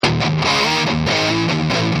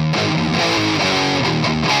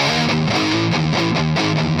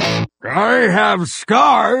I have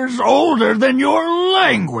scars older than your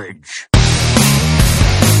language.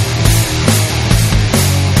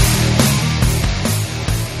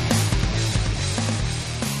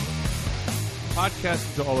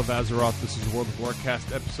 Podcast to all of Azeroth. This is World of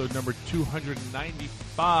Warcast, episode number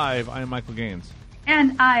 295. I am Michael Gaines.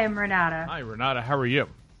 And I am Renata. Hi, Renata. How are you?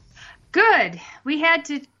 Good. We had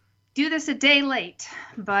to do this a day late,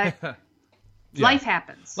 but life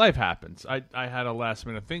happens. Life happens. I had a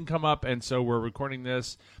last-minute thing come up, and so we're recording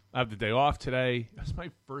this. I have the day off today. It's my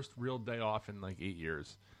first real day off in like 8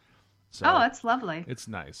 years. So oh, that's lovely. It's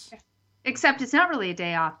nice. Except it's not really a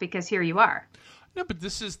day off because here you are. No, but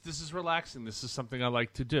this is relaxing. This is something I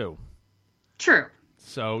like to do. True.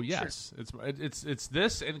 So yes, True. It's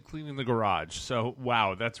this and cleaning the garage. So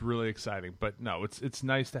wow, that's really exciting. But no, it's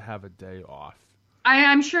nice to have a day off.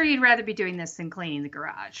 I'm sure you'd rather be doing this than cleaning the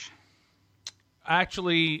garage.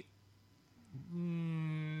 Actually,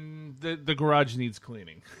 the garage needs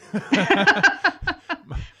cleaning.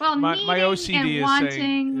 Well, my needing OCD and is wanting,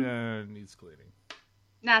 saying it needs cleaning.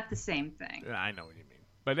 Not the same thing. I know what you mean.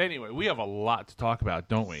 But anyway, we have a lot to talk about,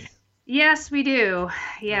 don't we? Yes, we do.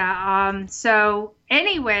 Yeah. So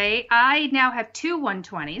anyway, I now have two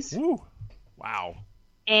 120s. Ooh. Wow.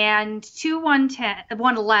 And two 111s.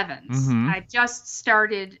 Mm-hmm. I've just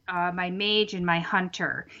started my mage and my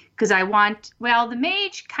hunter because the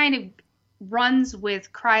mage kind of runs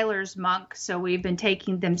with Kryler's monk, so we've been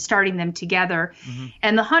starting them together. Mm-hmm.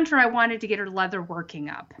 And the hunter, I wanted to get her leather working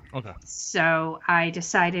up. Okay. So I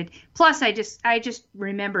decided. Plus, I just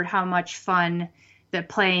remembered how much fun that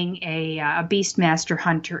playing a Beastmaster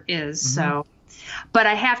hunter is. Mm-hmm. So, but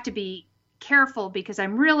I have to be careful because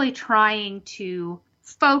I'm really trying to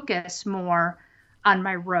focus more on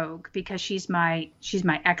my rogue because she's my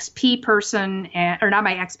XP person, or not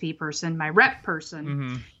my XP person, my rep person.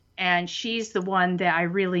 Mm-hmm. And she's the one that I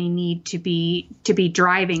really need to be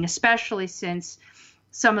driving, especially since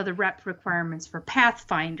some of the rep requirements for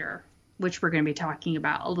Pathfinder, which we're going to be talking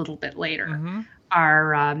about a little bit later, mm-hmm.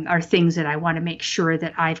 are things that I want to make sure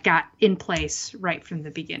that I've got in place right from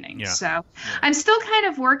the beginning. Yeah. So I'm still kind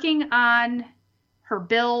of working on her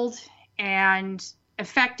build and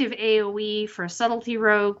effective AoE for a subtlety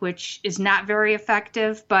rogue, which is not very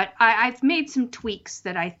effective, but I've made some tweaks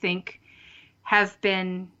that I think have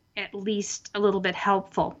been at least a little bit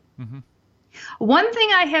helpful. Mm-hmm. One thing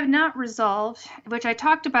I have not resolved, which I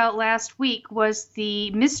talked about last week, was the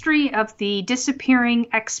mystery of the disappearing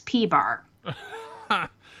XP bar.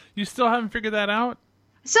 You still haven't figured that out?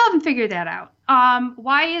 I still haven't figured that out.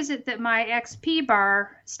 Why is it that my XP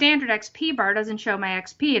bar, standard XP bar, doesn't show my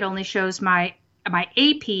XP? It only shows my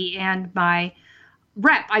AP and my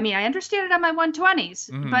rep. I mean, I understand it on my 120s,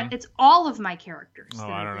 mm-hmm. but it's all of my characters that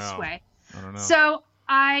are this way. I don't know. So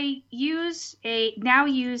I use a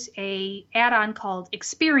add-on called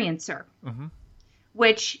Experiencer, mm-hmm.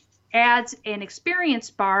 which adds an experience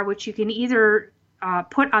bar, which you can either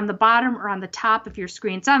put on the bottom or on the top of your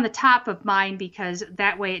screen. It's on the top of mine because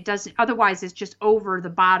that way it doesn't. Otherwise, it's just over the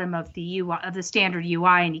bottom of the UI, of the standard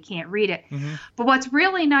UI, and you can't read it. Mm-hmm. But what's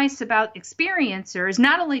really nice about Experiencer is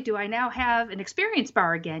not only do I now have an experience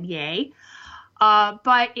bar again, yay,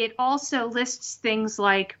 but it also lists things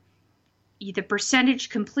like the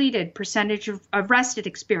percentage completed, percentage of rested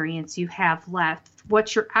experience you have left,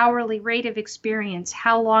 what's your hourly rate of experience,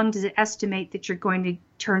 how long does it estimate that you're going to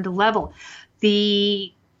turn to level,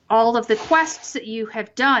 all of the quests that you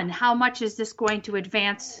have done, how much is this going to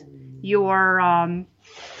advance your...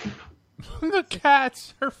 The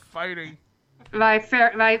cats are fighting. My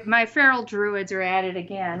feral druids are at it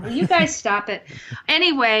again. Will you guys stop it?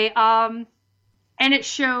 Anyway, and it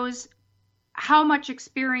shows how much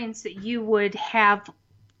experience that you would have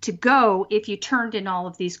to go if you turned in all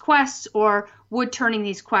of these quests, or would turning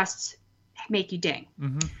these quests make you ding?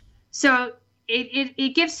 Mm-hmm. So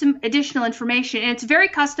it gives some additional information, and it's very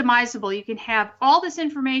customizable. You can have all this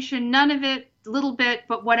information, none of it, a little bit,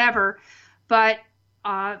 but whatever. But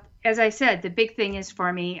as I said, the big thing is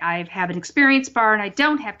for me, I have an experience bar, and I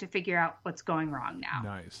don't have to figure out what's going wrong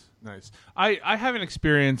now. Nice. I haven't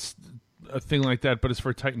experienced a thing like that, but it's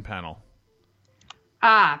for a Titan panel.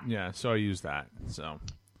 Yeah, so I use that. So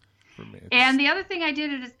for me, and the other thing I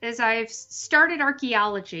did is I've started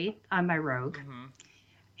archaeology on my rogue. Mm-hmm.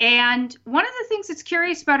 And one of the things that's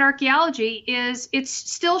curious about archaeology is it's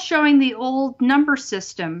still showing the old number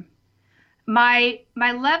system. My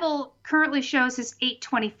level currently shows as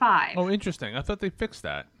 825. Oh, interesting. I thought they fixed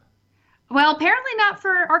that. Well, apparently not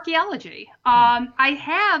for archaeology. I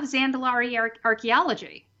have Zandalari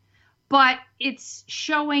archaeology, but it's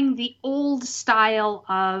showing the old style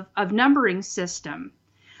of numbering system.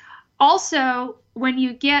 Also, when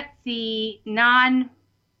you get the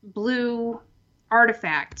non-blue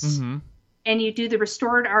artifacts and you do the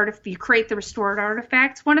restored you create the restored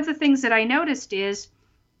artifacts, one of the things that I noticed is,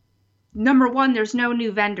 number one, there's no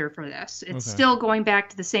new vendor for this. It's still going back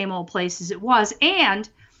to the same old place as it was. And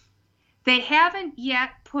they haven't yet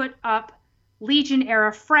put up Legion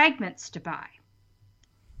era fragments to buy.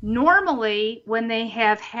 Normally, when they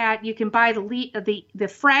have had, you can buy the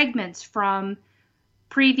fragments from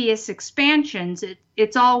previous expansions.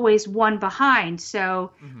 It's always one behind.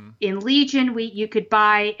 So in Legion, you could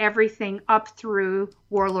buy everything up through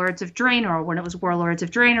Warlords of Draenor. When it was Warlords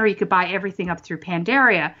of Draenor, you could buy everything up through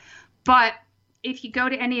Pandaria. But if you go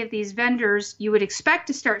to any of these vendors, you would expect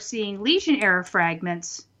to start seeing Legion era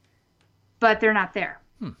fragments, but they're not there.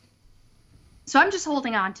 So I'm just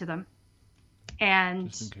holding on to them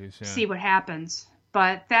and see what happens.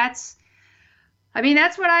 But that's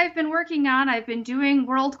what I've been working on. I've been doing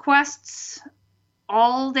world quests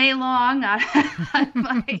all day long on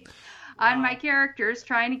my characters,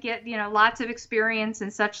 trying to get, lots of experience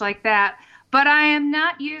and such like that. But I am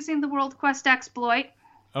not using the world quest exploit.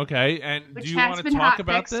 Okay, and do you want to talk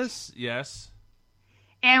about this? Yes.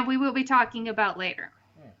 And we will be talking about later.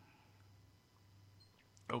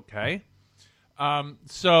 Okay.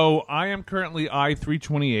 So I am currently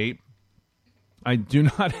I-328. I do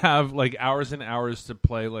not have hours and hours to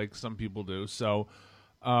play like some people do. So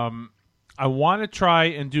I want to try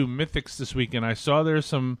and do Mythics this weekend. I saw there were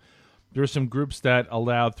some groups that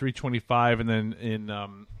allowed 325, and then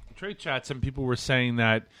in trade chat, some people were saying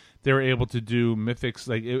that they were able to do Mythics.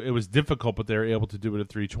 It was difficult, but they were able to do it at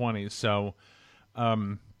 320. So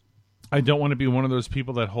I don't want to be one of those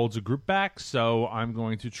people that holds a group back. So I'm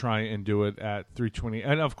going to try and do it at 320.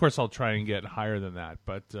 And of course, I'll try and get higher than that.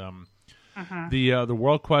 But the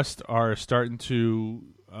World Quest are starting to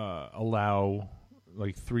allow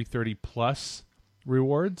 330 plus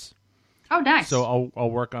rewards. Oh, nice. So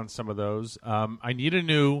I'll work on some of those. I need a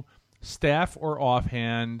new staff or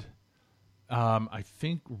offhand. I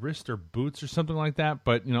think wrist or boots or something like that.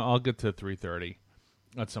 But I'll get to 330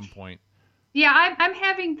 at some point. Yeah, I'm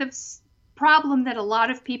having the problem that a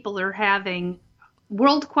lot of people are having.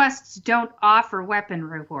 World quests don't offer weapon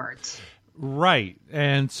rewards. Right,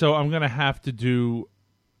 and so I'm gonna have to do.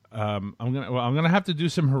 I'm gonna have to do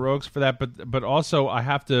some heroics for that, but also I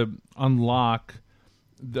have to unlock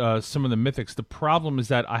some of the mythics. The problem is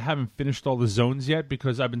that I haven't finished all the zones yet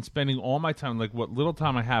because I've been spending all my time, what little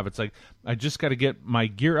time I have. It's I just got to get my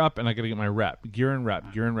gear up and I got to get my gear and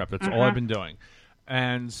rep. That's all I've been doing,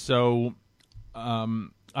 and so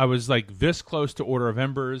I was this close to Order of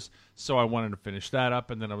Embers, so I wanted to finish that up,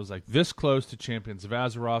 and then I was this close to Champions of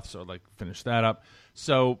Azeroth, so finish that up.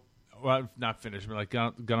 So, well, not finished, but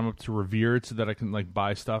got them up to Revered so that I can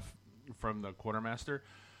buy stuff from the Quartermaster.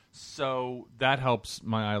 So that helps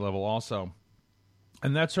my eye level also,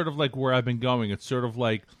 and that's sort of where I've been going. It's sort of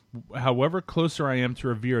however closer I am to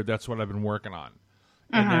Revered, that's what I've been working on,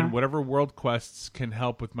 and then whatever world quests can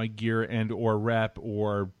help with my gear and or rep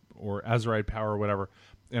or Azerite power or whatever.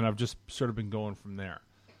 And I've just sort of been going from there.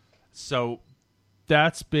 So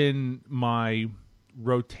that's been my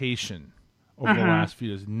rotation over the last few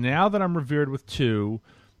years. Now that I'm Revered with 2,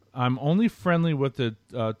 I'm only friendly with the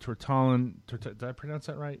Tortalan. Did I pronounce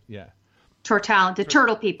that right? Yeah. Tortalan, the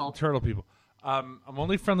turtle people. Turtle people. I'm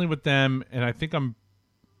only friendly with them, and I think I'm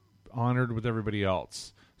honored with everybody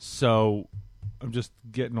else. So I'm just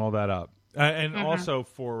getting all that up. And also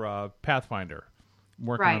for Pathfinder.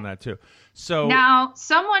 Working on that too. So now,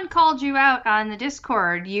 someone called you out on the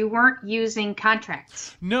Discord. You weren't using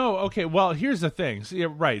contracts. No. Okay. Well, here's the thing. So, yeah,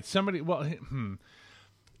 right. Somebody. Well,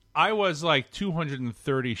 I was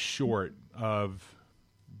 230 short of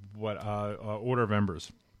what Order of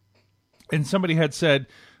Embers, and somebody had said,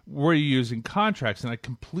 "Were you using contracts?" And I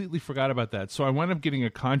completely forgot about that. So I wound up getting a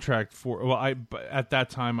contract for. Well, at that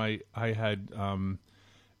time I had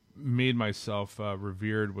made myself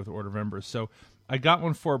Revered with Order of Embers. So I got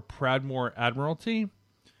one for Pradmore Admiralty,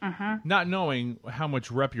 not knowing how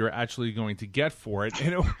much rep you're actually going to get for it.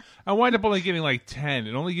 And I wind up only getting 10.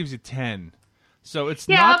 It only gives you 10. So it's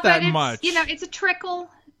not that much. It's a trickle,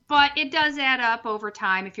 but it does add up over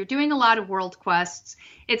time. If you're doing a lot of world quests,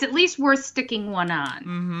 it's at least worth sticking one on.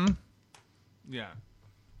 Mm-hmm. Yeah.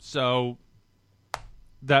 So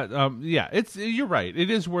that, you're right.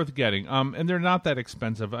 It is worth getting. And they're not that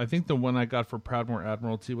expensive. I think the one I got for Proudmoore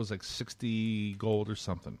Admiralty was 60 gold or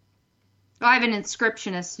something. I have an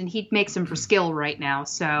inscriptionist, and he makes them for skill right now.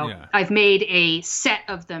 So I've made a set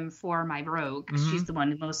of them for my rogue, because she's the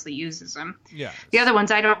one who mostly uses them. Yeah. The other ones,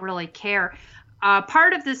 I don't really care.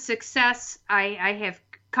 Part of the success I have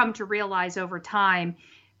come to realize over time,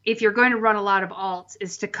 if you're going to run a lot of alts,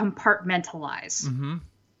 is to compartmentalize. Mm-hmm.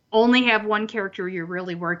 Only have one character you're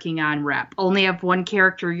really working on rep. Only have one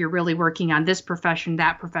character you're really working on this profession,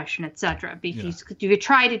 that profession, etc. Because if you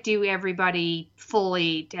try to do everybody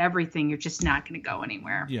fully to everything, you're just not going to go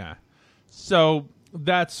anywhere. Yeah. So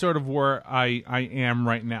that's sort of where I am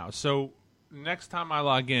right now. So next time I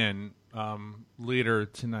log in, later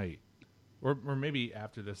tonight, or maybe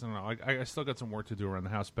after this, I don't know. I still got some work to do around the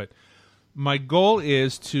house, but my goal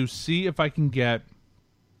is to see if I can get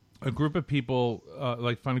a group of people,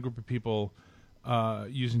 find a group of people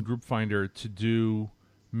using Group Finder to do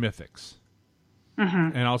mythics,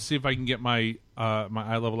 and I'll see if I can get my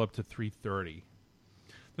eye level up to 330.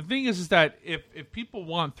 The thing is that if people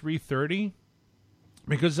want 330,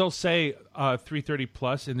 because they'll say 330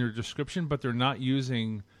 plus in their description, but they're not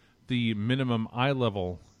using the minimum eye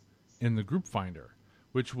level in the Group Finder,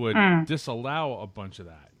 which would disallow a bunch of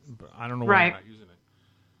that. But I don't know why I'm not using it.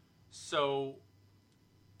 So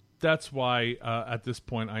that's why at this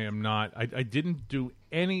point I am not. I didn't do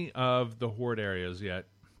any of the Horde areas yet,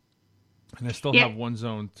 and I still have one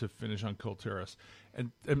zone to finish on Kulturis,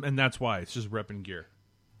 and that's why it's just repping gear.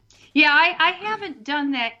 Yeah, I haven't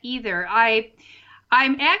done that either.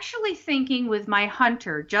 I'm actually thinking with my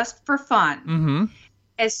hunter, just for fun.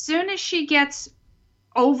 As soon as she gets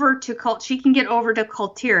over to she can get over to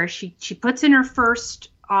Kulturis. She puts in her first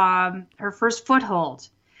foothold.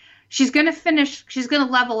 She's going to finish. She's going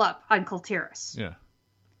to level up on Kulturis. Yeah.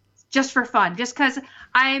 Just for fun. Just because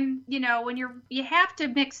when you have to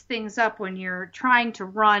mix things up when you're trying to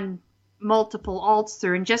run multiple alts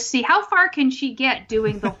through and just see how far can she get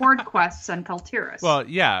doing the Horde quests on Kulturis. Well,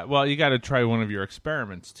 yeah. Well, you got to try one of your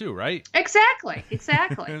experiments too, right? Exactly. See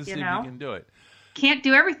if you can do it. Can't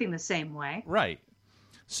do everything the same way. Right.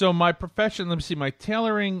 So my profession, let me see, my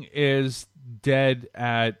tailoring is dead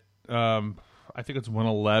at, I think it's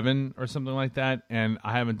 111 or something like that, and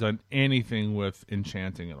I haven't done anything with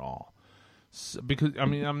enchanting at all. So, because,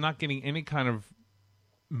 I'm not getting any kind of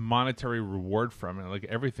monetary reward from it. Like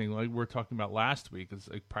everything, like we were talking about last week, is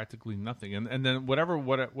like practically nothing. And then whatever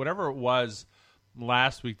it was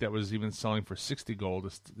last week that was even selling for 60 gold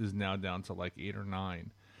is now down to like 8 or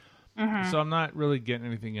 9. So I'm not really getting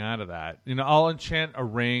anything out of that. I'll enchant a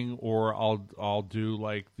ring, or I'll do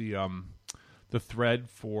like the thread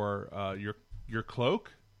for your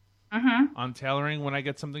cloak on tailoring when I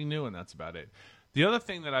get something new, and that's about it. The other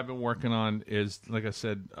thing that I've been working on is, like I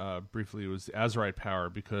said briefly, was Azerite power,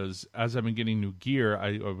 because as I've been getting new gear,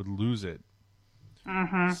 I would lose it.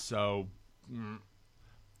 So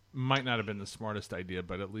might not have been the smartest idea,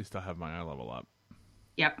 but at least I'll have my eye level up.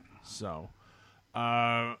 Yep. So,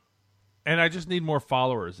 and I just need more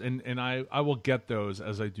followers, and I will get those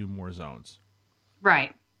as I do more zones.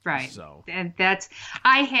 Right. So, and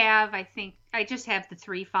I think I just have the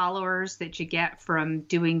 3 followers that you get from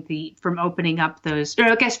opening up those, or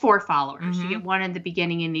I guess 4 followers. You get 1 in the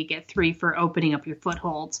beginning and you get 3 for opening up your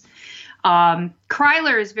footholds.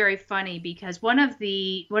 Kryler is very funny because one of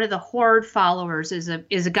the Horde followers is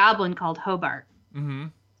a goblin called Hobart.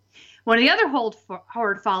 One of the other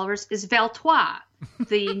Horde followers is Valtois,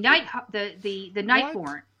 the night the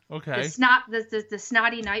Nightborn. Okay. The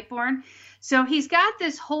snotty Nightborn. So he's got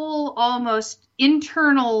this whole almost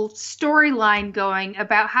internal storyline going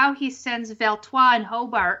about how he sends Valtois and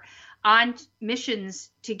Hobart on missions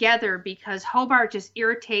together because Hobart just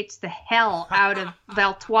irritates the hell out of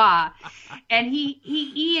Valtois. And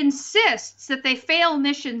he insists that they fail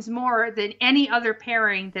missions more than any other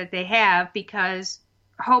pairing that they have because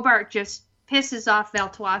Hobart just pisses off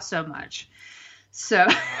Valtois so much. So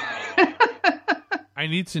I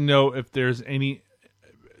need to know if there's any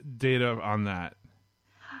data on that.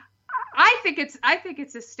 I think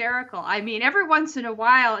it's hysterical. I mean, every once in a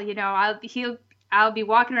while, I'll be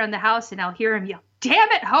walking around the house and I'll hear him yell,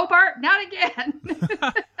 "Damn it, Hobart, not again!"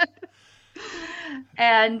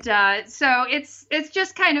 And so it's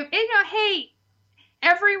just kind of, hey,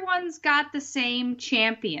 everyone's got the same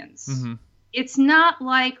champions. It's not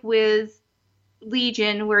like with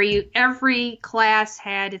Legion where every class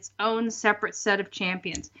had its own separate set of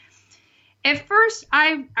champions. At first,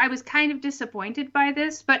 I was kind of disappointed by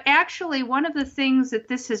this, but actually one of the things that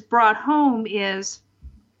this has brought home is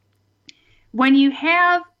when you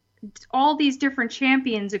have all these different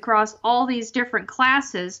champions across all these different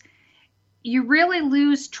classes, you really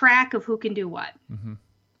lose track of who can do what.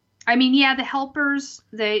 I mean, yeah, the helpers,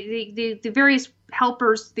 the various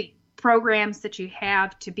helpers, the programs that you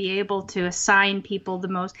have to be able to assign people the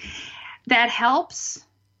most, that helps.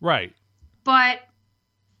 Right. But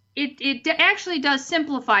it actually does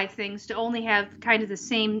simplify things to only have kind of the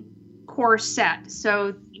same core set.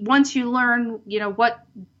 So once you learn, what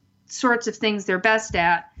sorts of things they're best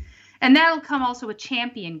at. And that'll come also with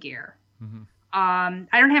champion gear. Mm-hmm. I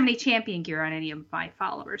don't have any champion gear on any of my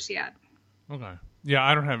followers yet. Okay. Yeah,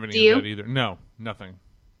 I don't have any of that either. No, nothing.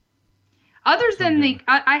 Other than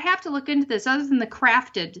I have to look into this, other than the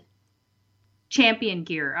crafted champion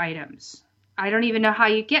gear items. I don't even know how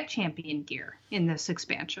you get champion gear in this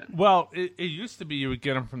expansion. Well, it used to be you would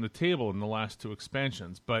get them from the table in the last 2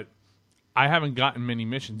 expansions, but I haven't gotten many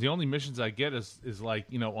missions. The only missions I get is like,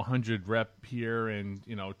 100 rep here and,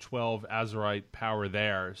 12 Azerite power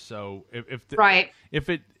there. So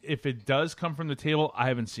if it does come from the table, I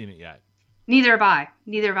haven't seen it yet. Neither have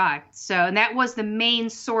I. So, and that was the main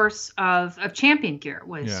source of champion gear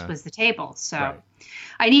was the table. So right.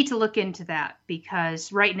 I need to look into that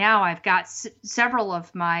because right now I've got several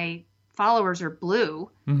of my followers are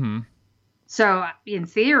blue. Mm-hmm. So in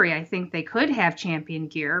theory, I think they could have champion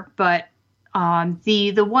gear, but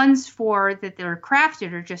the ones that they're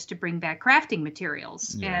crafted are just to bring back crafting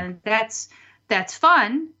materials. Yeah. And that's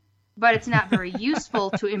fun, but it's not very useful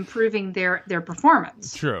to improving their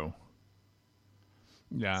performance. True.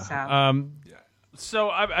 Yeah. So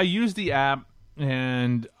I use the app,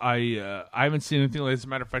 and I haven't seen anything. As a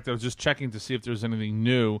matter of fact, I was just checking to see if there's anything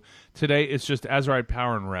new. Today, it's just Azerite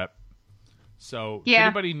Power and Rep. So if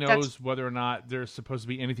anybody knows whether or not there's supposed to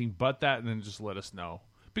be anything but that, then just let us know.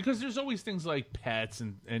 Because there's always things like pets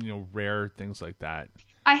and rare things like that.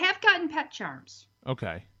 I have gotten pet charms.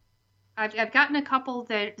 Okay. I've gotten a couple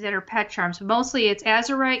that are pet charms. Mostly it's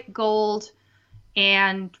Azerite, Gold,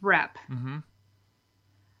 and Rep. Mm-hmm.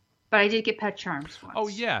 But I did get pet charms once. Oh,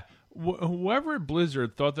 yeah. Whoever at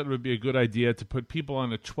Blizzard thought that it would be a good idea to put people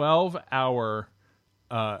on a 12-hour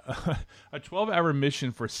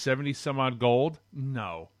mission for 70 some odd gold?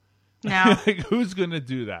 No. Like, who's going to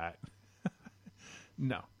do that?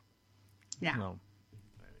 No. Yeah. No.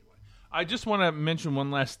 Anyway, I just want to mention one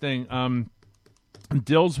last thing.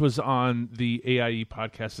 Dills was on the AIE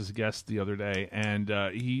podcast as a guest the other day, and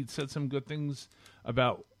he said some good things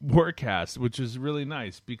about Warcast, which is really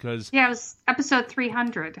nice because it was episode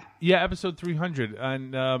 300. Yeah, episode 300,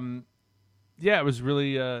 and it was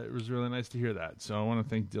really nice to hear that. So I want to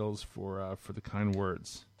thank Dills for the kind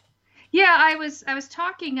words. Yeah, I was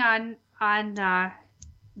talking on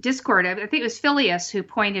Discord. I think it was Phileas who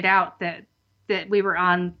pointed out that we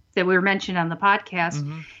were mentioned on the podcast.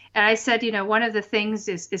 Mm-hmm. And I said, one of the things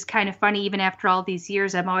is kind of funny, even after all these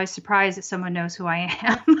years, I'm always surprised that someone knows who I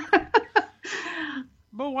am.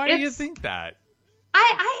 But why do you think that?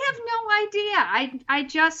 I have no idea. I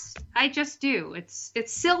just do. It's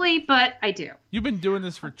silly, but I do. You've been doing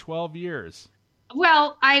this for 12 years.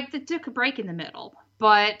 Well, I took a break in the middle,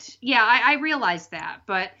 but yeah, I realized that.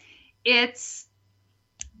 But it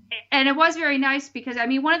was very nice because,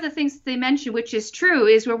 one of the things that they mentioned, which is true,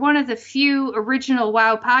 is we're one of the few original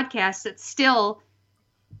WoW podcasts that's still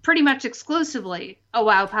pretty much exclusively a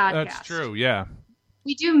WoW podcast. That's true, yeah.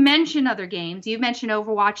 We do mention other games. You mention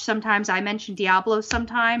Overwatch sometimes. I mention Diablo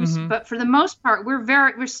sometimes. Mm-hmm. But for the most part,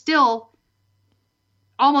 we're still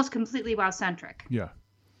almost completely WoW-centric. Yeah.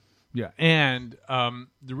 Yeah, and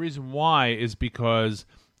the reason why is because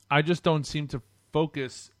I just don't seem to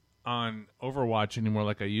focus on Overwatch anymore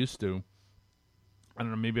like I used to. I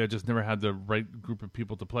don't know, maybe I just never had the right group of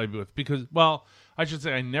people to play with because, well, I should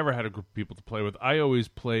say I never had a group of people to play with. I always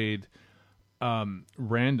played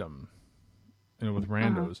random, with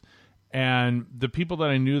randos. Uh-huh. And the people that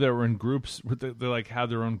I knew that were in groups, they like had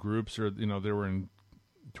their own groups or, they were in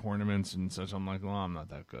tournaments and such. I'm like, well, I'm not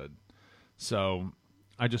that good. So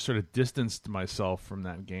I just sort of distanced myself from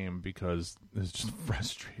that game because it's just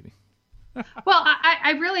frustrating. Well,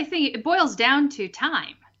 I really think it boils down to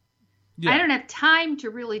time. Yeah. I don't have time to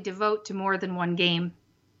really devote to more than one game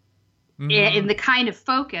in the kind of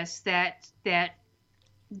focus that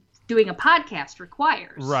doing a podcast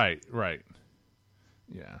requires. Right.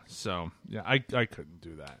 Yeah, so, yeah, I couldn't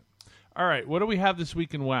do that. All right, what do we have this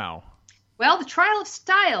week in WoW? Well, the Trial of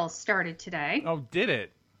Styles started today. Oh, did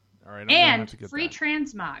it? All right, and free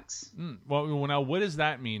transmogs. Well, now, what does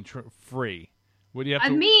that mean, free? What do you have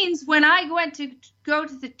to... It means when I went to go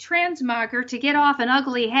to the transmogger to get off an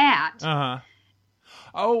ugly hat. Uh-huh.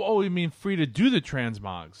 Oh, you mean free to do the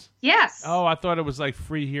transmogs? Yes. Oh, I thought it was like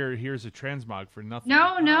free here's a transmog for nothing.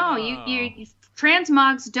 No. Oh. You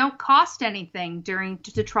transmogs don't cost anything during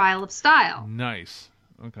the Trial of Style. Nice.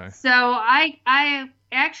 Okay. So I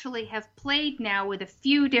actually have played now with a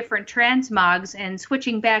few different transmogs and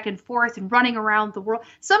switching back and forth and running around the world.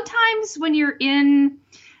 Sometimes when you're in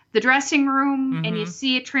the dressing room and you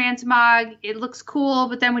see a transmog, it looks cool,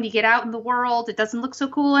 but then when you get out in the world, it doesn't look so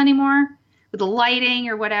cool anymore with the lighting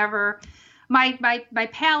or whatever. my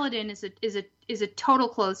paladin is a total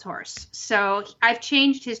clothes horse. So I've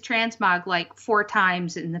changed his transmog like 4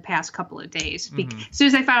 times in the past couple of days. As soon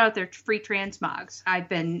as I found out they're free transmogs, I've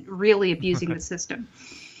been really abusing the system.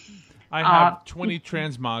 I have 20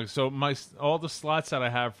 transmogs, so all the slots that I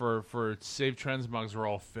have for saved transmogs are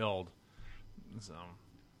all filled. So,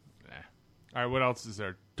 all right, what else is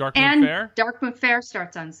there? Darkmoon Faire? Darkmoon Faire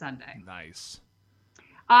starts on Sunday. Nice.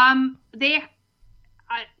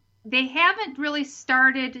 They haven't really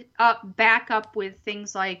started back up with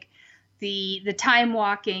things like the time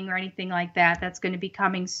walking or anything like that. That's going to be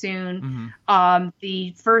coming soon.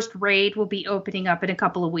 The first raid will be opening up in a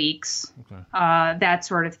couple of weeks. Okay. That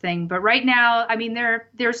sort of thing. But right now, I mean,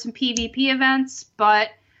 there's some PvP events, but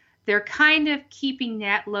they're kind of keeping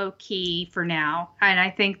that low key for now. And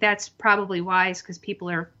I think that's probably wise because people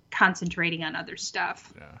are concentrating on other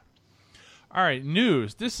stuff. Yeah. All right,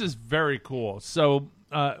 news. This is very cool. So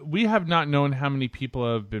we have not known how many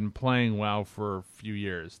people have been playing WoW for a few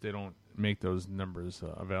years. They don't make those numbers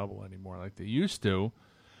available anymore like they used to.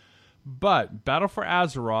 But Battle for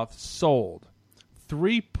Azeroth sold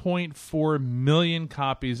 3.4 million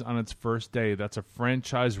copies on its first day. That's a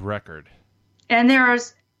franchise record. And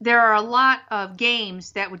there are a lot of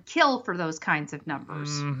games that would kill for those kinds of numbers.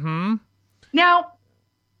 Mm-hmm. Now,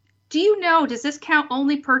 does this count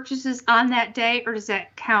only purchases on that day, or does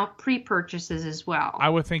that count pre-purchases as well? I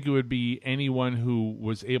would think it would be anyone who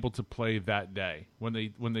was able to play that day. When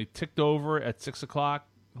they ticked over at 6 o'clock,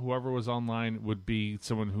 whoever was online would be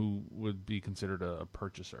someone who would be considered a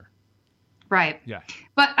purchaser. Right. Yeah.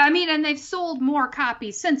 But, I mean, and they've sold more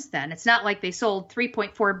copies since then. It's not like they sold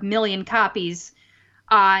 3.4 million copies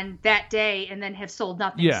on that day and then have sold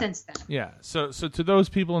nothing since then. Yeah. So to those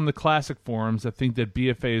people in the classic forums that think that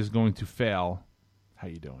BFA is going to fail, how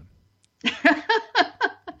you doing?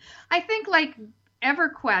 I think like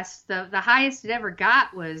EverQuest, the highest it ever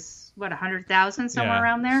got was 100,000, somewhere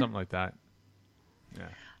around there. Something like that. Yeah.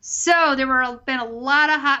 So there been a lot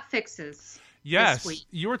of hot fixes. Yes. This week.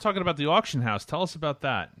 You were talking about the auction house. Tell us about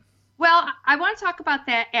that. Well, I want to talk about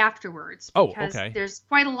that afterwards because there's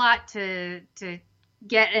quite a lot to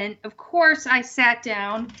get, and of course I sat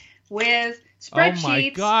down with spreadsheets. Oh my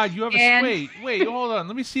God! You have wait, hold on.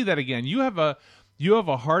 Let me see that again. You have a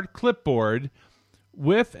hard clipboard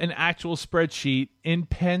with an actual spreadsheet in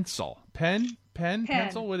pencil. Pen,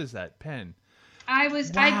 pencil. What is that? Pen. I've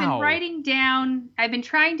been writing down. I've been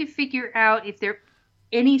trying to figure out if there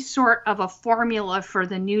any sort of a formula for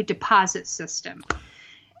the new deposit system,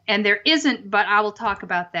 and there isn't. But I will talk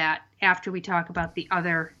about that after we talk about the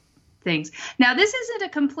other things. Now, this isn't a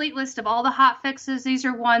complete list of all the hot fixes. These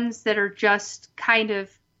are ones that are just kind of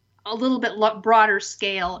a little bit broader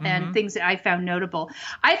scale and things that I found notable.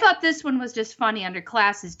 I thought this one was just funny under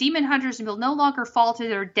classes. Demon hunters will no longer fall to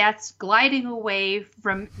their deaths gliding away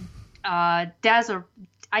from Dazzle.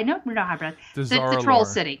 I don't know how to the Troll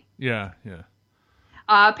City. Yeah.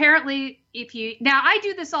 Apparently, now I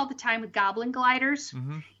do this all the time with Goblin gliders.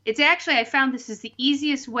 It's actually, I found this is the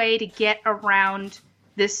easiest way to get around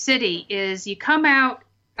this city is you come out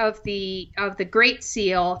of the Great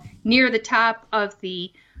Seal near the top of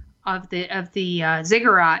the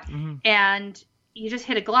ziggurat, and you just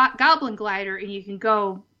hit a goblin glider, and you can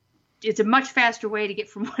go. It's a much faster way to get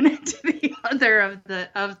from one end to the other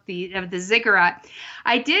of the ziggurat.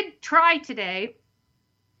 I did try today.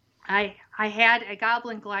 I had a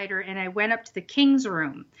goblin glider, and I went up to the king's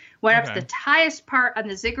room, up to the highest part on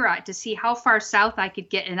the ziggurat to see how far south I could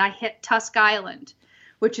get, and I hit Tusk Island,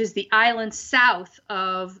 which is the island south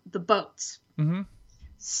of the boats.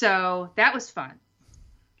 So that was fun.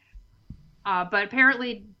 But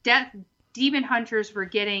apparently, demon hunters were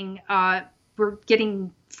getting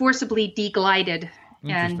forcibly deglided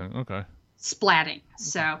and splatting.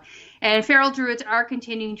 So, and feral druids are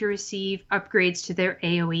continuing to receive upgrades to their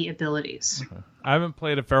AoE abilities. I haven't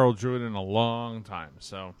played a feral druid in a long time,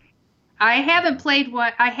 so. I haven't played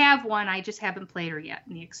one. I have one. I just haven't played her yet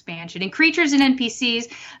in the expansion. And creatures and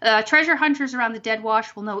NPCs, treasure hunters around the Dead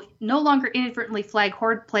Wash will no longer inadvertently flag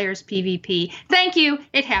Horde players PvP. Thank you.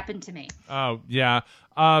 It happened to me. Oh, yeah.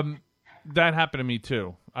 That happened to me,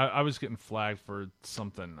 too. I was getting flagged for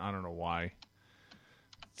something. I don't know why.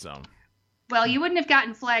 So. Well, you wouldn't have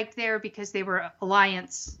gotten flagged there because they were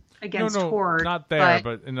Alliance against Horde. Not there,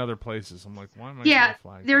 but in other places. I'm like, why am I getting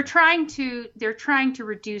flagged? They're trying to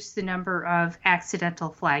reduce the number of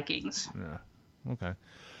accidental flaggings. Yeah. Okay.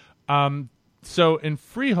 So in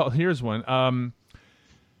Freehold, here's one.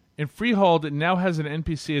 In Freehold, it now has an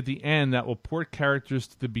NPC at the end that will port characters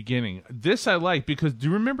to the beginning. This I like because do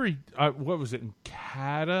you remember what was it in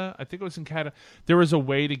Cata? I think it was in Cata. There was a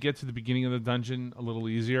way to get to the beginning of the dungeon a little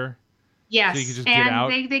easier. Yes, So you could just and get out.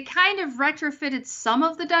 they kind of retrofitted some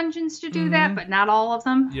of the dungeons to do that, but not all of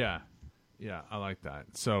them. Yeah, I like that.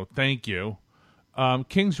 So thank you.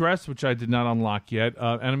 King's Rest, which I did not unlock yet.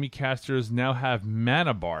 Enemy casters now have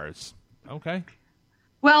mana bars. Okay.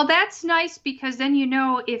 Well, that's nice because then you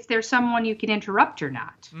know if there's someone you can interrupt or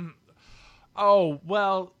not. Oh,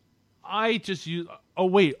 well, I just use... Oh,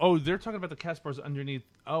 wait. Oh, they're talking about the cast bars underneath.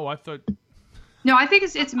 Oh, I thought... No, I think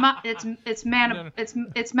it's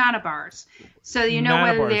mana bars, so you know Mana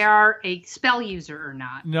whether bars. they are a spell user or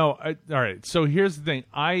not. No, all right. So here's the thing.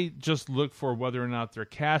 I just look for whether or not they're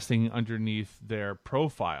casting underneath their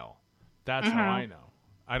profile. That's how I know.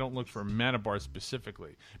 I don't look for mana bar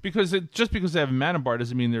specifically because just because they have a mana bar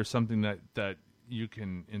doesn't mean there's something that you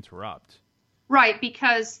can interrupt. Right,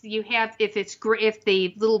 because you have if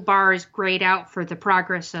the little bar is grayed out for the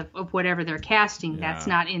progress of whatever they're casting, that's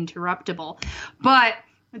not interruptible. But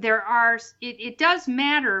it does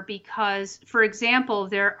matter because, for example,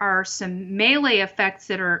 there are some melee effects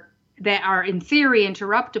that are in theory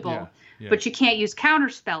interruptible, but you can't use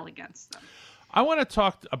counterspell against them. I want to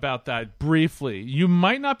talk about that briefly. You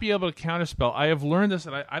might not be able to counterspell. I have learned this,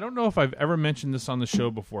 and I don't know if I've ever mentioned this on the show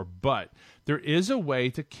before, but there is a way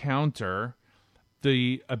to counter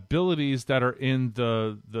the abilities that are in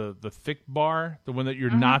the thick bar, the one that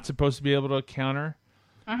you're not supposed to be able to counter.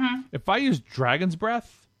 If I use Dragon's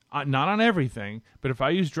Breath, not on everything, but if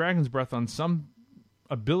I use Dragon's Breath on some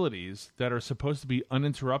abilities that are supposed to be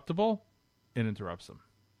uninterruptible, it interrupts them.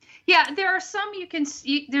 Yeah, there are some you can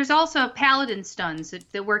see. There's also paladin stuns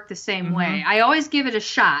that work the same way. I always give it a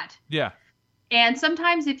shot. Yeah. And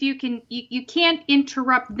sometimes if you can't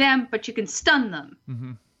interrupt them, but you can stun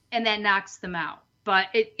them, and that knocks them out. But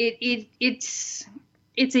it's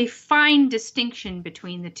a fine distinction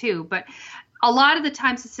between the two. But a lot of the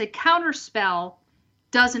times it's a counter spell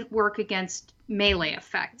doesn't work against melee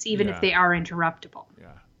effects, even if they are interruptible.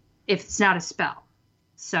 Yeah. If it's not a spell.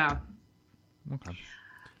 So. Okay.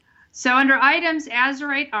 So under items,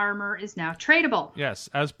 Azurite armor is now tradable. Yes,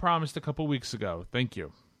 as promised a couple weeks ago. Thank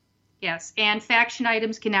you. Yes, and faction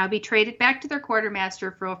items can now be traded back to their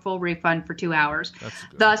quartermaster for a full refund for 2 hours,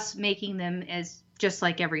 thus making them as just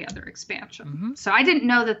like every other expansion. So I didn't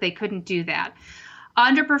know that they couldn't do that.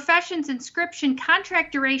 Under Professions Inscription,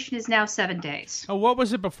 contract duration is now 7 days. Oh, what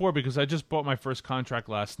was it before? Because I just bought my first contract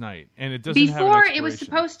last night, and it doesn't have an Before, expiration. it was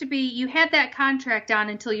supposed to be, you had that contract on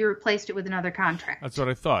until you replaced it with another contract. That's what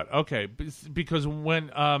I thought. Okay, because when,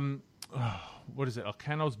 what is it,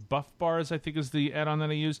 Elcano's Buff Bars, I think is the add-on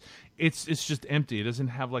that I use, it's just empty. It doesn't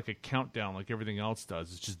have like a countdown like everything else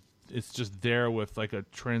does. It's just there with like a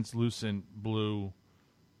translucent blue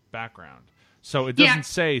background. So it doesn't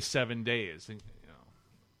say 7 days.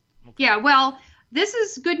 Okay. Yeah, well, this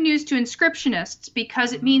is good news to inscriptionists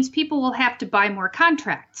because it means people will have to buy more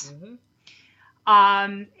contracts.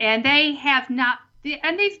 And they have not,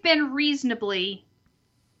 and they've been reasonably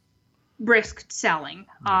brisk selling.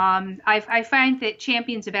 I find that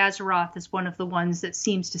Champions of Azeroth is one of the ones that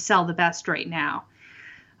seems to sell the best right now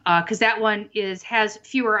because that one has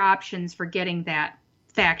fewer options for getting that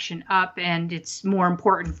faction up, and it's more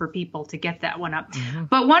important for people to get that one up.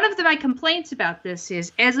 But one of my complaints about this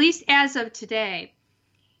is, at least as of today,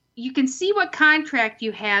 you can see what contract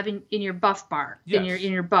you have in your buff bar, in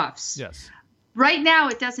your buffs. Yes. Right now,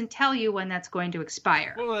 it doesn't tell you when that's going to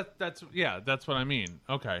expire. Well, that's what I mean.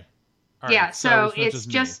 Okay. All yeah, right. so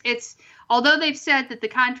it's although they've said that the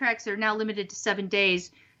contracts are now limited to 7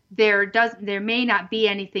 days, there may not be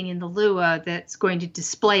anything in the Lua that's going to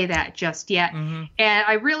display that just yet. And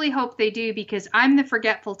I really hope they do because I'm the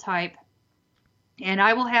forgetful type and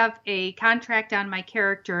I will have a contract on my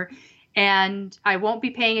character and I won't be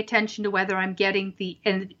paying attention to whether I'm getting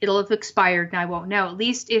and it'll have expired and I won't know. At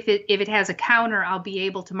least if it has a counter, I'll be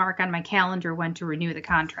able to mark on my calendar when to renew the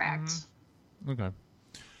contracts. Okay.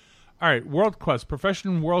 All right, World Quest.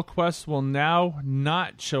 Profession World Quests will now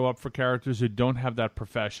not show up for characters who don't have that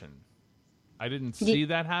profession. I didn't see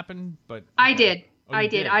that happen, but... I did. Oh, I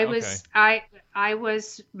did. I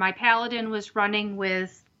was my paladin was running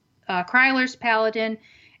with Kryler's paladin,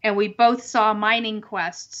 and we both saw mining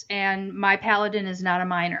quests, and my paladin is not a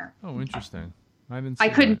miner. Oh, interesting. I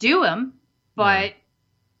couldn't do him, but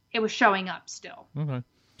it was showing up still. Okay.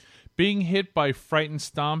 Being hit by frightened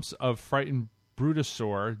stomps of frightened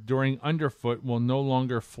Brutosaur during Underfoot will no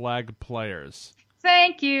longer flag players.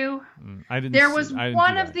 Thank you. There was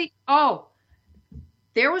one of these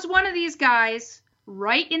guys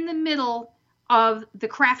right in the middle of the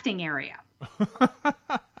crafting area.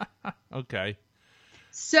 Okay.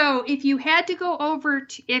 So if you had to go over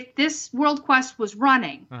if this World Quest was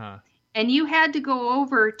running, and you had to go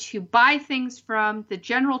over to buy things from the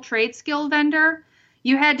general trade skill vendor,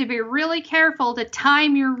 you had to be really careful to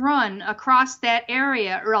time your run across that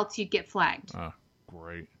area or else you'd get flagged. Oh,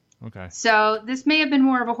 great. Okay. So this may have been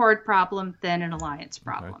more of a Horde problem than an Alliance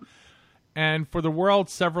problem. Okay. And for the world,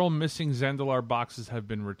 several missing Zandalar boxes have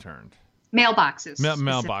been returned. Mailboxes.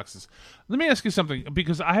 Mailboxes. Let me ask you something,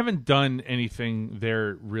 because I haven't done anything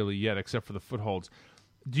there really yet except for the footholds.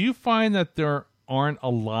 Do you find that there aren't a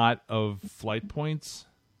lot of flight points?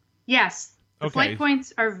 Yes. The flight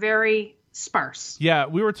points are very sparse. Yeah,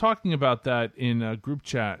 we were talking about that in a group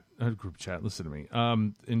chat. Listen to me.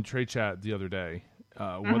 In trade chat the other day,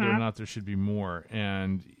 whether or not there should be more.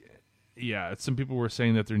 And yeah, some people were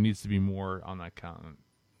saying that there needs to be more on that continent.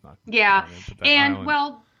 And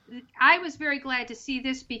well, I was very glad to see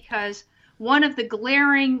this because one of the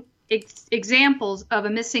glaring examples of a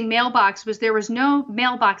missing mailbox was there was no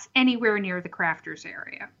mailbox anywhere near the crafters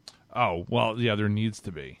area. Oh, well, yeah, there needs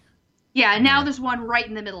to be. Yeah, and now there's one right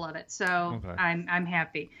in the middle of it, so I'm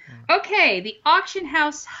happy. Okay, the auction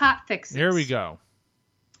house hotfixes. Here we go.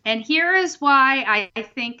 And here is why I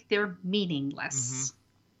think they're meaningless.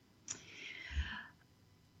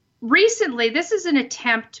 Recently, this is an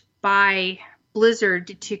attempt by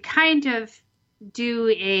Blizzard to kind of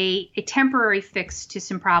do a temporary fix to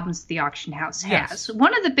some problems the auction house has.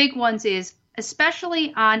 One of the big ones is,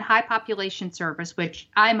 especially on high population servers, which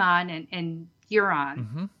I'm on and you're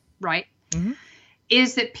on, right?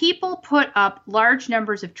 Is that people put up large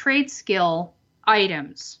numbers of trade skill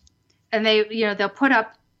items, and they'll put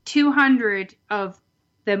up 200 of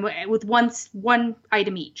them with one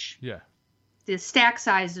item each. Yeah. The stack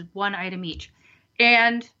size is one item each.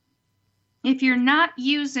 And if you're not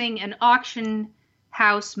using an auction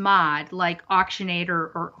house mod like Auctionator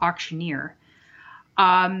or Auctioneer,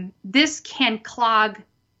 this can clog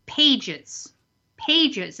pages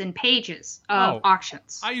and pages of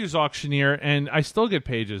auctions. I use Auctioneer, and I still get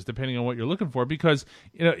pages depending on what you're looking for, because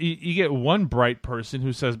you get one bright person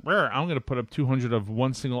who says, I'm going to put up 200 of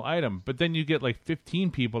one single item, but then you get like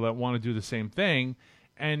 15 people that want to do the same thing,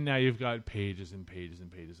 and now you've got pages and pages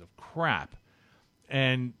and pages of crap.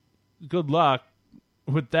 And good luck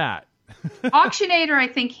with that. Auctionator, I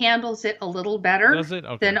think, handles it a little better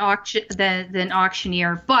than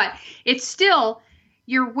Auctioneer, but it's still,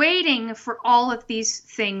 you're waiting for all of these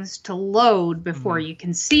things to load before you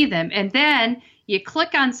can see them, and then you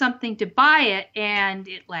click on something to buy it, and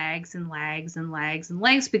it lags and lags and lags and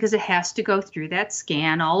lags because it has to go through that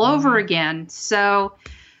scan all over again. So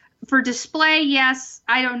for display, yes,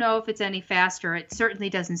 I don't know if it's any faster. It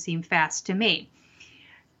certainly doesn't seem fast to me.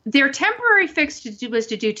 Their temporary fix was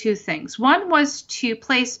to do two things. One was to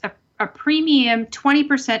place a premium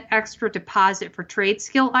 20% extra deposit for trade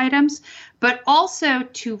skill items, but also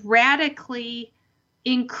to radically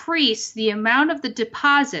increase the amount of the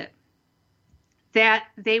deposit that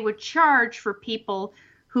they would charge for people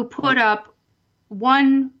who put up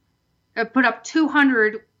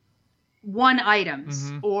 200 one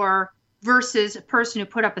items, or versus a person who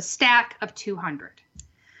put up a stack of 200.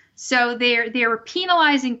 So they were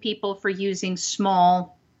penalizing people for using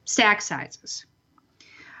small stack sizes.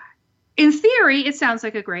 In theory, it sounds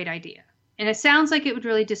like a great idea, and it sounds like it would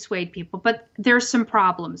really dissuade people, but there's some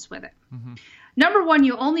problems with it. Number one,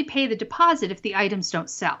 you only pay the deposit if the items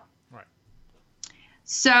don't sell. Right.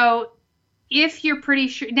 So if you're pretty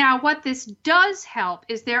sure, now what this does help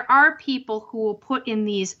is there are people who will put in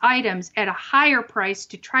these items at a higher price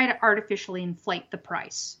to try to artificially inflate the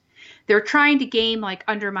price. They're trying to game like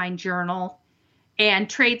Undermine Journal and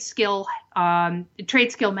Trade Skill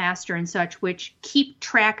Master and such, which keep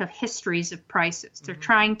track of histories of prices. They're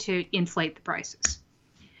trying to inflate the prices.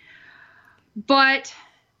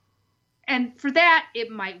 And for that,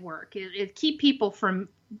 it might work. It keep people from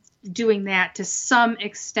doing that to some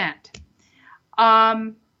extent.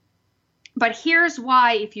 But here's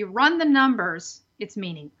why, if you run the numbers, it's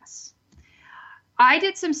meaningless. I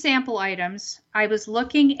did some sample items. I was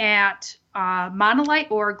looking at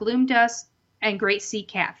Monolite Ore, Gloom Dust, and Great Sea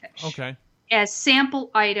Catfish as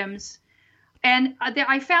sample items. And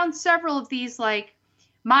I found several of these, like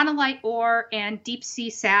Monolite Ore and Deep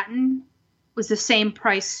Sea Satin was the same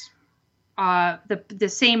price, the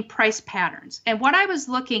same price patterns. And what I was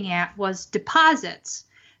looking at was deposits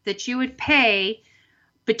that you would pay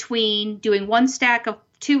between doing one stack of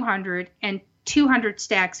 200 and 200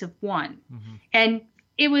 stacks of one. And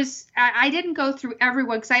it was, I didn't go through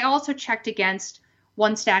everyone because I also checked against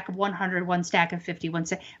one stack of 100, one stack of 50,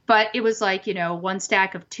 but it was like, one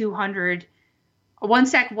stack of 200, one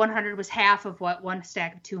stack of 100 was half of what one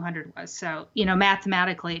stack of 200 was. So,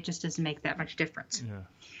 mathematically, it just doesn't make that much difference. Yeah.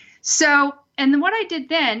 So, and then what I did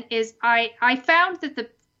then is I found that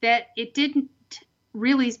it didn't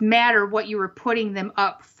really matter what you were putting them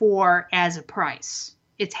up for as a price.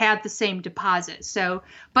 It's had the same deposit. So,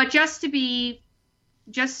 but just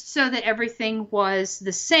so that everything was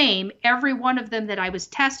the same, every one of them that I was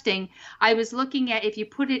testing, I was looking at if you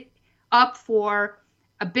put it up for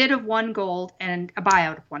a bid of 1 gold and a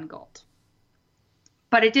buyout of 1 gold.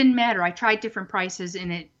 But it didn't matter. I tried different prices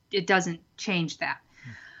and it doesn't change that.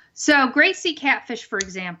 So Great Sea Catfish, for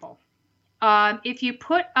example, if you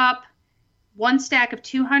put up 1 stack of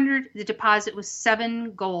 200, the deposit was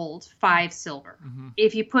 7 gold, 5 silver. Mm-hmm.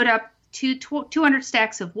 If you put up 200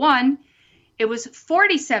 stacks of 1, it was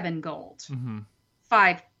 47 gold, mm-hmm.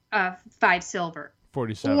 5 silver.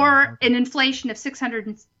 47. Or an inflation of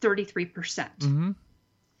 633%.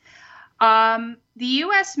 Mm-hmm. The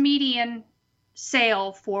U.S. median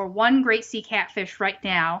sale for 1 Great Sea Catfish right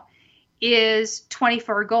now is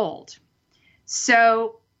 24 gold.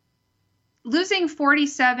 So losing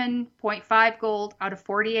 47.5 gold out of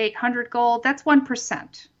 4,800 gold, that's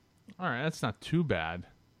 1%. All right, that's not too bad.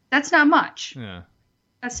 That's not much. Yeah.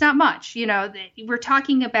 That's not much. You know, we're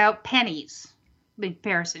talking about pennies in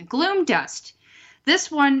comparison. Gloom Dust.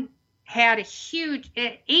 This one had a huge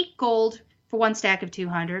 8 gold for 1 stack of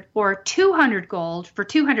 200, or 200 gold for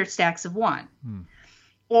 200 stacks of 1,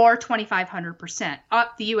 or 2,500%.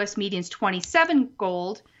 Up the U.S. median's 27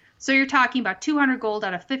 gold, so you're talking about 200 gold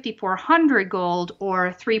out of 5,400 gold, or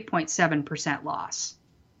 3.7% loss.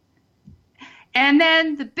 And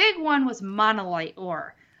then the big one was monolite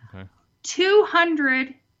ore. Okay.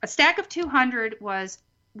 200, a stack of 200 was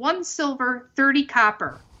 1 silver, 30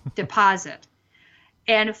 copper deposit,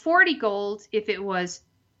 and 40 gold if it was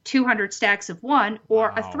 200 stacks of 1, or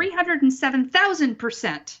a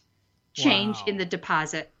 307,000% change in the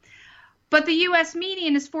deposit. But the U.S.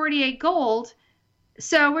 median is 48 gold,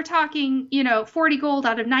 so we're talking, 40 gold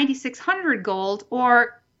out of 9,600 gold,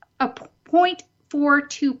 or a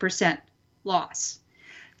 0.42% loss.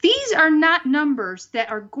 These are not numbers that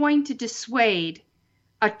are going to dissuade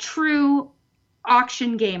a true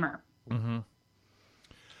auction gamer. Mm-hmm.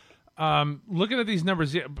 Looking at these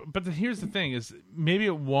numbers, yeah, but here's the thing: is maybe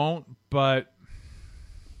it won't, but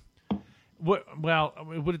would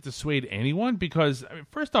it dissuade anyone? Because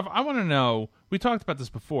first off, I want to know. We talked about this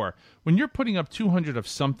before. When you're putting up 200 of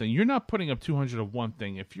something, you're not putting up 200 of one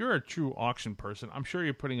thing. If you're a true auction person, I'm sure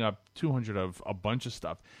you're putting up 200 of a bunch of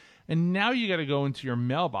stuff. And now you got to go into your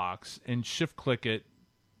mailbox and shift click it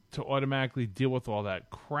to automatically deal with all that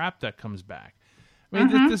crap that comes back. I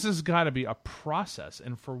mean, this has got to be a process,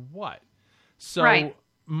 and for what? So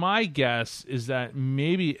my guess is that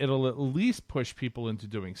maybe it'll at least push people into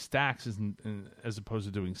doing stacks as opposed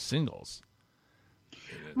to doing singles.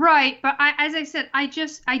 Right, but as I said, I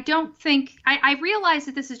don't think I realize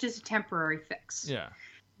that this is just a temporary fix. Yeah.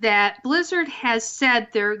 That Blizzard has said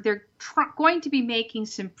they're going to be making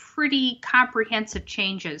some pretty comprehensive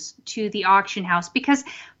changes to the auction house, because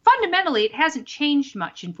fundamentally it hasn't changed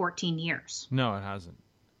much in 14 years. No, it hasn't.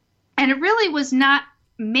 And it really was not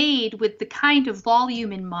made with the kind of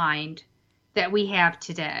volume in mind that we have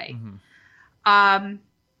today. Mm-hmm.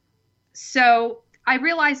 So I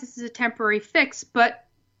realize this is a temporary fix, but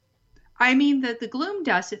I mean the Gloom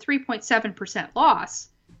Dust at 3.7% loss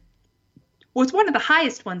was one of the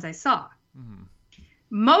highest ones I saw. Mm-hmm.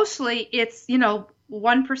 Mostly it's,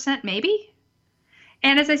 1% maybe.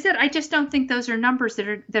 And as I said, I just don't think those are numbers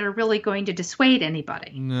that are really going to dissuade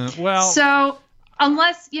anybody. No. Well, so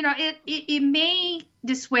unless, it may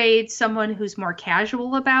dissuade someone who's more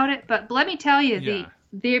casual about it, but let me tell you,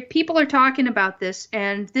 the people are talking about this,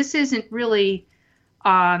 and this isn't really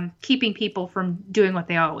keeping people from doing what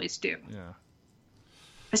they always do. Yeah.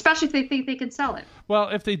 Especially if they think they can sell it. Well,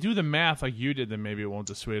 if they do the math like you did, then maybe it won't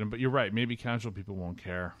dissuade them. But you're right. Maybe casual people won't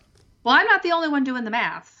care. Well, I'm not the only one doing the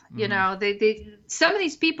math. Mm-hmm. Some of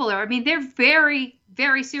these people are. I mean, they're very,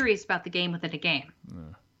 very serious about the game within a game. Yeah.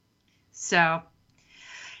 So,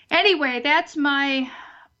 anyway, that's my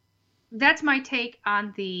take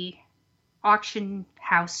on the auction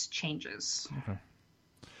house changes. Okay.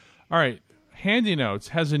 All right. Handy Notes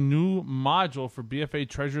has a new module for BFA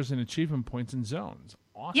treasures and achievement points and zones.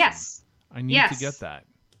 Awesome. Yes. I need to get that.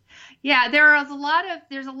 Yeah, there's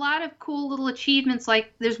a lot of cool little achievements.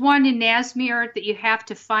 Like there's one in Nazmir that you have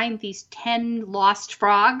to find these 10 lost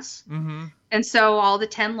frogs. Mm-hmm. And so all the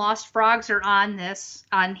 10 lost frogs are on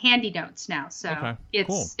Handy Notes now. So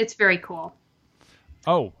it's very cool.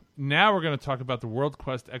 Oh, now we're going to talk about the World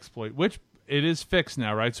Quest exploit, which it is fixed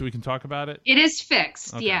now, right? So we can talk about it? It is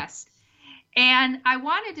fixed, okay. Yes. And I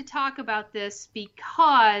wanted to talk about this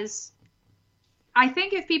because I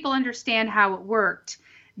think if people understand how it worked,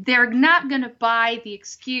 they're not going to buy the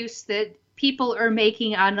excuse that people are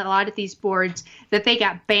making on a lot of these boards that they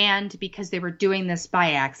got banned because they were doing this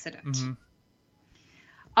by accident.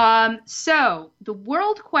 Mm-hmm. So the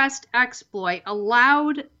World Quest exploit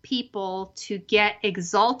allowed people to get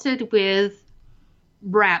exalted with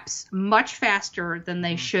reps much faster than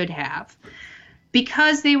they should have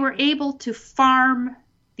because they were able to farm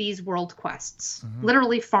these world quests,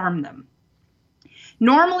 literally farm them.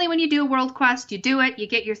 Normally when you do a world quest, you do it, you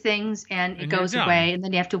get your things, and it goes away, and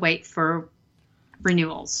then you have to wait for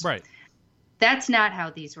renewals. Right. That's not how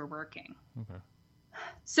these were working. Okay.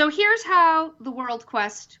 So here's how the World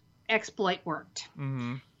Quest exploit worked.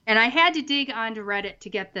 Mm-hmm. And I had to dig onto Reddit to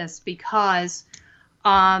get this because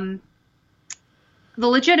the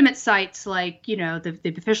legitimate sites like,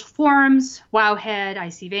 the official forums, Wowhead,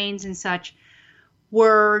 Icy Veins, and such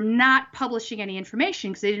were not publishing any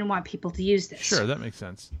information because they didn't want people to use this. Sure, that makes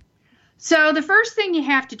sense. So the first thing you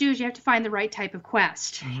have to do is you have to find the right type of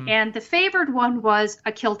quest. Mm-hmm. And the favored one was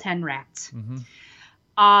a kill 10 rats.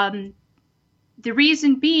 Mm-hmm. The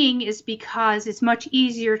reason being is because it's much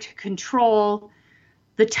easier to control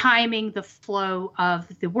the timing, the flow of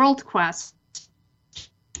the world quest.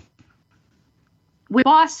 With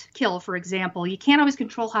boss kill, for example, you can't always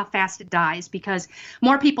control how fast it dies because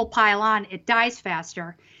more people pile on, it dies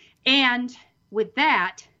faster. And with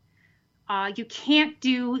that, you can't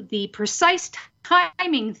do the precise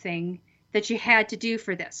timing thing that you had to do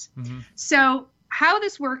for this. Mm-hmm. So how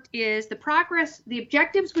this worked is the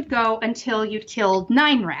objectives would go until you'd killed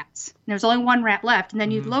 9 rats. There's only 1 rat left, and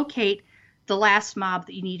then you'd locate the last mob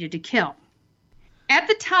that you needed to kill. At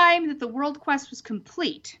the time that the world quest was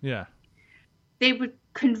complete, Yeah. they would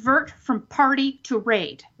convert from party to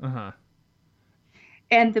raid. Uh-huh.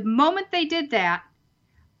 And the moment they did that,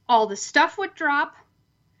 all the stuff would drop,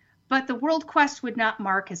 but the world quest would not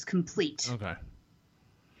mark as complete. Okay.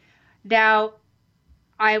 Now,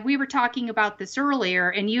 we were talking about this earlier,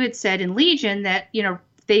 and you had said in Legion that,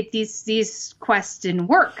 these quests didn't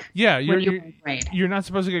work. Yeah, you're not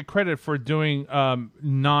supposed to get credit for doing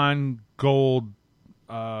non-gold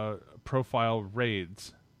profile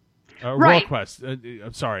raids. Right. World quests.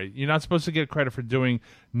 I'm sorry. You're not supposed to get credit for doing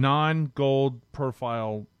non-gold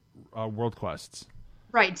profile world quests.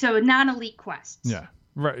 Right, so non-elite quests. Yeah.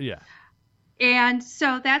 Right. Yeah. And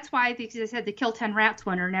so that's why, as I said, the Kill 10 Rats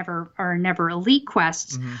one are never elite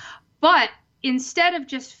quests. Mm-hmm. But instead of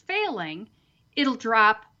just failing, it'll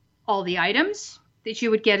drop all the items that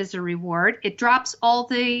you would get as a reward. It drops all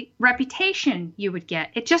the reputation you would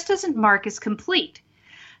get. It just doesn't mark as complete.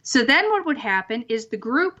 So then what would happen is the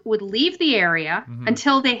group would leave the area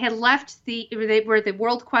until they had left where the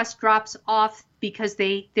world quest drops off because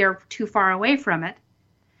they're too far away from it.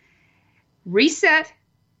 Reset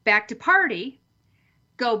back to party,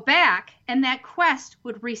 go back, and that quest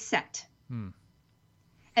would reset.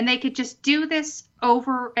 And they could just do this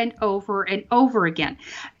over and over and over again.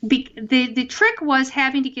 The trick was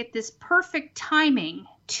having to get this perfect timing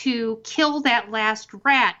to kill that last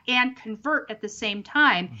rat and convert at the same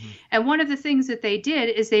time. And one of the things that they did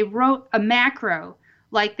is they wrote a macro,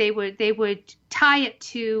 like they would tie it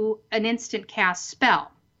to an instant cast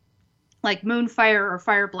spell, like Moonfire or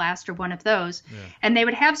Fire Blast or one of those. Yeah. And they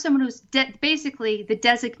would have someone who's basically the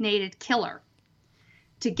designated killer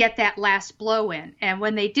to get that last blow in. And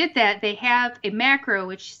when they did that, they have a macro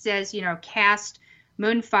which says, cast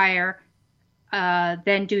Moonfire,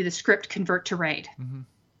 then do the script convert to raid.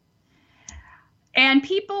 And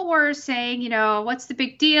people were saying, what's the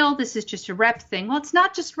big deal? This is just a rep thing. Well, it's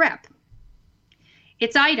not just rep.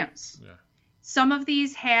 It's items. Yeah. Some of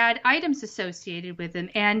these had items associated with them,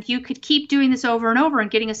 and you could keep doing this over and over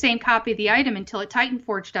and getting the same copy of the item until it Titan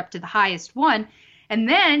Forged up to the highest one. And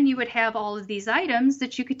then you would have all of these items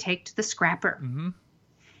that you could take to the scrapper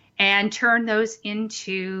and turn those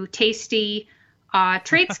into tasty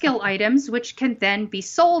trade skill items, which can then be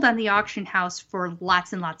sold on the auction house for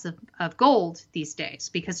lots and lots of gold these days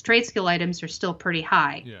because trade skill items are still pretty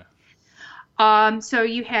high. Yeah. So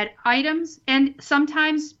you had items, and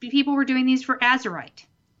sometimes people were doing these for Azerite.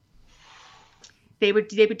 They would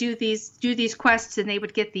do these quests, and they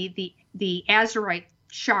would get the Azerite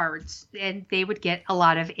shards, and they would get a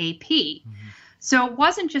lot of AP. So it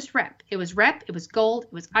wasn't just rep. It was rep, it was gold,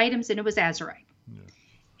 it was items, and it was Azerite. Yeah.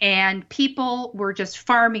 And people were just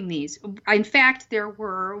farming these. In fact, there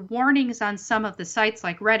were warnings on some of the sites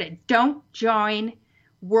like Reddit. Don't join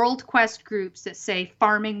World Quest groups that say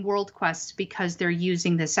farming World Quests because they're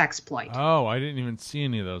using this exploit. Oh, I didn't even see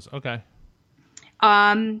any of those. Okay.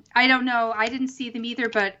 I don't know. I didn't see them either,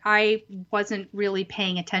 but I wasn't really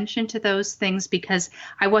paying attention to those things because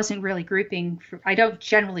I wasn't really grouping. I don't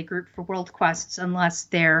generally group for world quests unless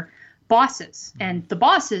they're bosses, and the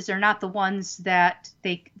bosses are not the ones that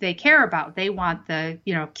they care about. They want the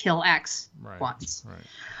kill X ones.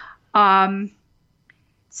 Right.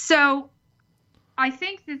 So I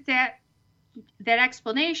think that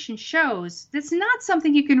explanation shows that's not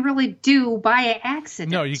something you can really do by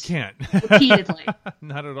accident. No, you can't. Repeatedly.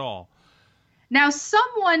 Not at all. Now,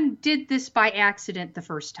 someone did this by accident the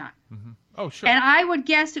first time. Mm-hmm. Oh, sure. And I would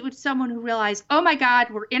guess it was someone who realized, oh my God,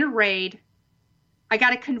 we're in a raid. I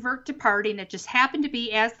got to convert to party, and it just happened to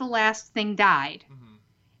be as the last thing died. Mm-hmm.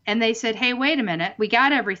 And they said, hey, wait a minute. We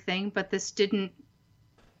got everything, but this didn't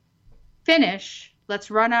finish. Let's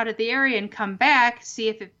run out of the area and come back, see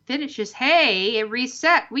if it finishes. Hey, it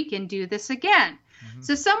reset. We can do this again. Mm-hmm.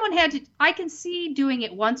 So someone had to, I can see doing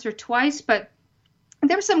it once or twice, but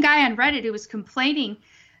there was some guy on Reddit who was complaining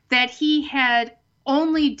that he had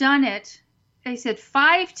only done it, they said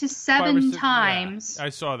 5 to 7 times. Yeah, I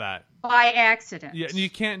saw that. By accident. Yeah, and you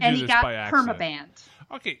can't do this by accident. And he got permabanned.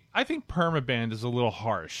 Okay, I think permabanned is a little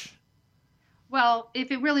harsh. Well,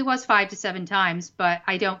 if it really was 5 to 7 times, but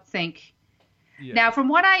I don't think... Yeah. Now, from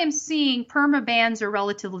what I am seeing, permabans are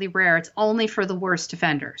relatively rare. It's only for the worst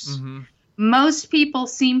offenders. Mm-hmm. Most people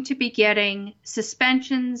seem to be getting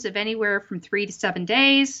suspensions of anywhere from 3 to 7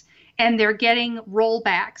 days, and they're getting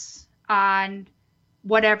rollbacks on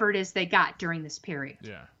whatever it is they got during this period.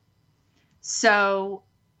 Yeah. So,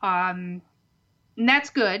 and that's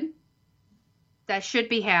good. That should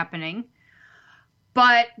be happening.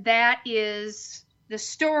 But that is the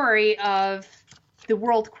story of the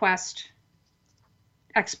World Quest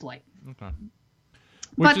exploit. Okay.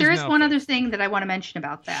 But there is one other thing that I want to mention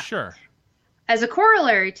about that. Sure. As a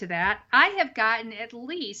corollary to that, I have gotten at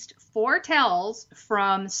least 4 tells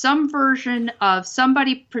from some version of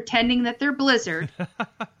somebody pretending that they're Blizzard.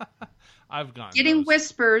 I've gotten getting those.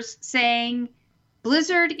 whispers saying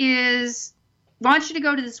Blizzard wants you to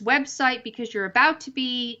go to this website because you're about to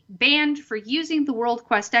be banned for using the World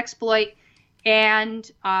Quest exploit,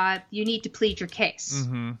 and you need to plead your case.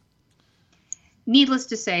 Mm-hmm. Needless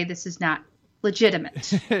to say, this is not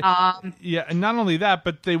legitimate. Yeah, and not only that,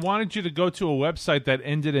 but they wanted you to go to a website that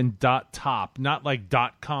ended in .top, not like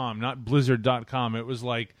 .com, not Blizzard.com. It was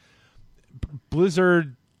like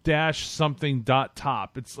Blizzard-something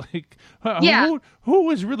 .top. It's like, who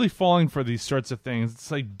was really falling for these sorts of things? It's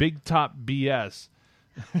like big top BS.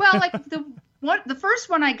 Well, like the first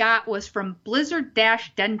one I got was from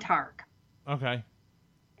Blizzard-Dentarg. Okay.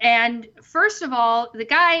 And first of all, the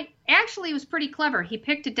guy actually was pretty clever. He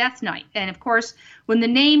picked a Death Knight. And of course, when the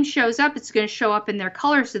name shows up, it's going to show up in their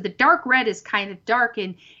color. So the dark red is kind of dark.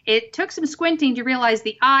 And it took some squinting to realize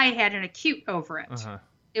the eye had an acute over it. Uh-huh.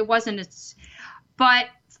 It wasn't. But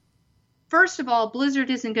first of all, Blizzard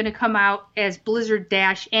isn't going to come out as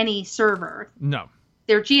Blizzard-any server. No.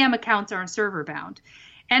 Their GM accounts aren't server bound.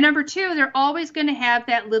 And number 2, they're always going to have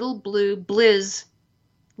that little blue Blizz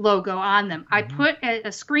logo on them. Mm-hmm. I put a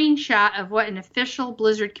screenshot of what an official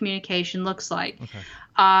Blizzard communication looks like.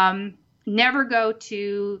 Okay. Never go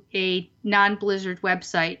to a non-Blizzard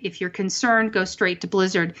website. If you're concerned, go straight to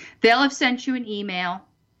Blizzard. They'll have sent you an email.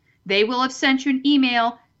 They will have sent you an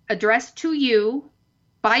email addressed to you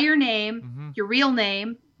by your name, mm-hmm. your real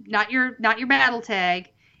name, not your battle tag.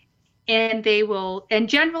 And and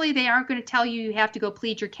generally they aren't going to tell you have to go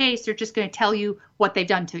plead your case. They're just going to tell you what they've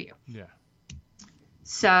done to you. Yeah.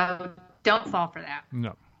 So don't fall for that.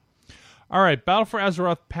 No. All right. Battle for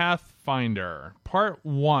Azeroth Pathfinder, Part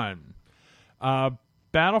 1.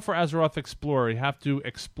 Battle for Azeroth Explorer. You have to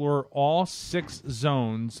explore all 6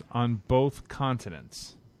 zones on both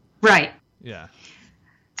continents. Right. Yeah.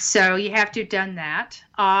 So you have to have done that.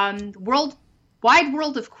 Wide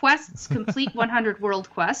World of Quests, complete 100 world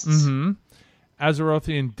quests. Mm-hmm.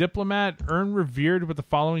 Azerothian Diplomat, earn revered with the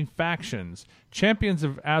following factions: Champions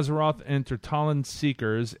of Azeroth and Tertallan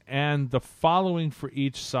Seekers, and the following for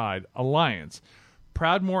each side: Alliance,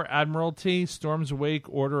 Proudmoore Admiralty, Storm's Wake,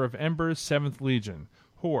 Order of Embers, 7th Legion,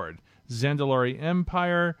 Horde, Zandalari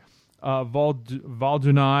Empire,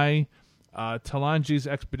 Valdunai, Talanji's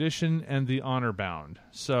Expedition, and the Honorbound.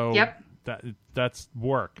 So yep. That's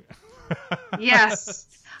work. Yes.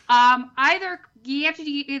 You have to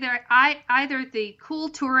do either the Cool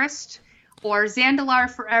Tourist or Zandalar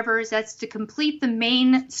Forever. That's to complete the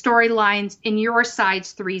main storylines in your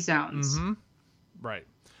side's 3 zones. Mm-hmm. Right.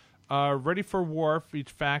 Ready for war for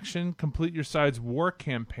each faction. Complete your side's war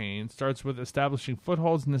campaign. Starts with establishing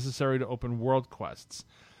footholds necessary to open world quests.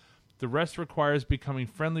 The rest requires becoming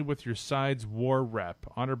friendly with your side's war rep,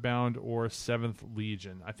 honor-bound or 7th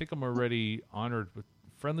Legion. I think I'm already honored with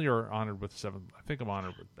friendly or honored with 7th. I think I'm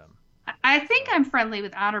honored with them. I think I'm friendly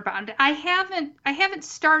with honor bound. I haven't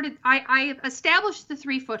started. I established the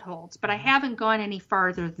 3 footholds, but I haven't gone any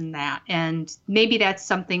farther than that. And maybe that's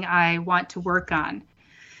something I want to work on.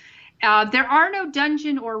 There are no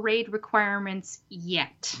dungeon or raid requirements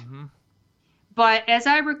yet. Mm-hmm. But as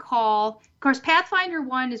I recall, of course, Pathfinder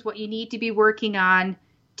 1 is what you need to be working on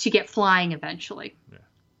to get flying eventually. Yeah.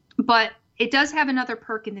 But it does have another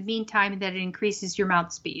perk in the meantime, that it increases your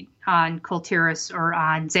mount speed on Kul Tiras or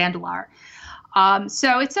on Zandalar.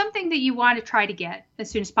 So it's something that you want to try to get as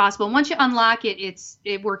soon as possible. And once you unlock it,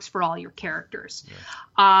 it works for all your characters.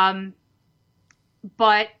 Yeah.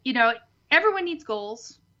 But, everyone needs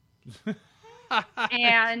goals.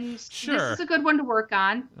 And sure. This is a good one to work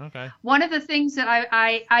on. Okay. One of the things that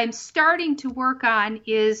I'm starting to work on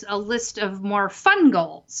is a list of more fun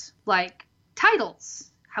goals, like titles.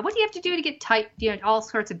 What do you have to do to get all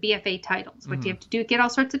sorts of BFA titles? What do you have to do to get all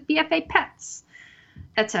sorts of BFA pets,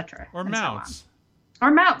 etc. Or mounts.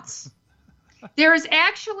 Or mounts. There's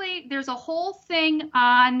a whole thing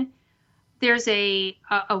on. There's a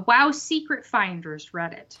WoW Secret Finders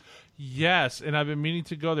Reddit. Yes, and I've been meaning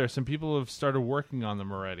to go there. Some people have started working on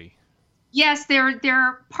them already. Yes,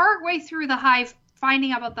 they're partway through the hive,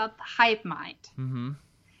 finding out about the hive mind. Mm-hmm.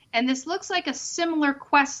 And this looks like a similar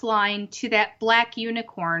quest line to that black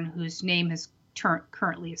unicorn whose name has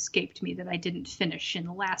currently escaped me that I didn't finish in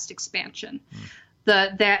the last expansion.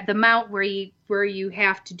 The mount where you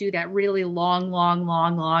have to do that really long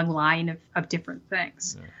line of different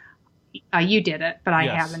things. Yeah. You did it, but I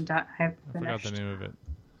haven't done. I forgot the name of it.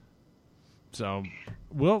 So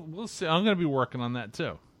we'll see. I'm going to be working on that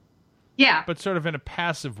too. Yeah, but sort of in a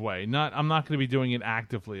passive way. I'm not going to be doing it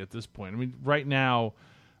actively at this point. I mean, right now.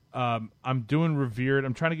 I'm doing revered.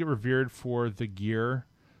 I'm trying to get revered for the gear.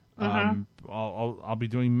 Mm-hmm. I'll be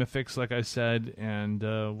doing mythics, like I said, and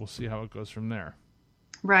we'll see how it goes from there.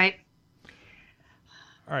 Right.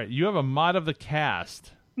 All right. You have a mod of the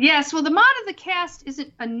cast. Yes. Well, the mod of the cast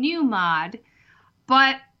isn't a new mod,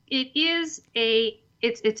 but it is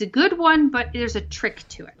it's a good one, but there's a trick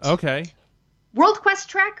to it. Okay. World Quest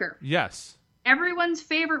Tracker. Yes. Everyone's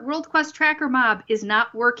favorite World Quest Tracker mob is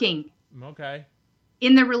not working. Okay.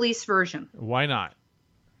 In the release version. Why not?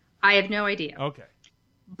 I have no idea. Okay.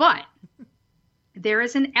 But there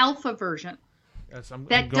is an alpha version I'm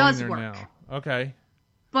that going does there work. Now. Okay.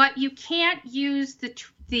 But you can't use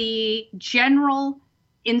the general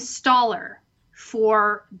installer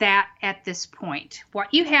for that at this point.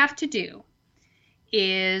 What you have to do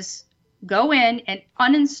is go in and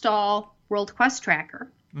uninstall World Quest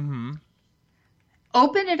Tracker. Mm-hmm.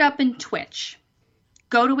 Open it up in Twitch.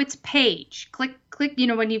 Go to its page. Click.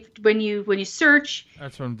 When you search.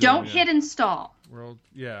 That's what I'm doing. Don't hit install.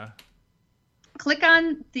 Click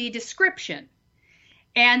on the description,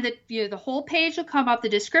 and the whole page will come up. The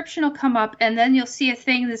description will come up, and then you'll see a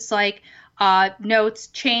thing that's like notes,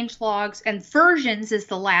 change logs, and versions is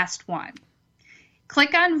the last one.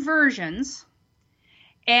 Click on versions,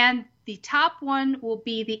 and the top one will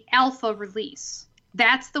be the alpha release.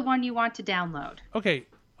 That's the one you want to download. Okay.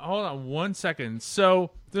 Hold on 1 second. So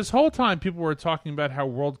this whole time people were talking about how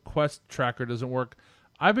World Quest Tracker doesn't work.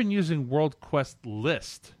 I've been using World Quest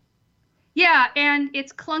List. Yeah, and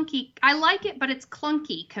it's clunky. I like it, but it's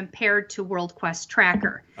clunky compared to World Quest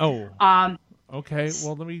Tracker. Oh. Okay.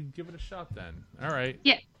 Well, let me give it a shot then. All right.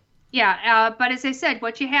 Yeah. Yeah. But as I said,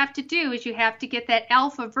 what you have to do is you have to get that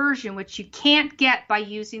alpha version, which you can't get by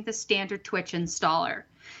using the standard Twitch installer.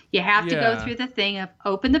 You have to go through the thing of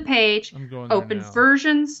open the page, open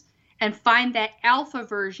versions, and find that alpha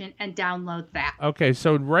version and download that. Okay,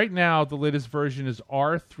 so right now the latest version is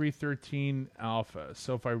R313 alpha.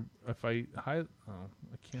 So if I I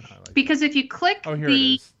can't highlight. Because if you click here it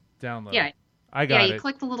is. Download. Yeah. I got it. Yeah, you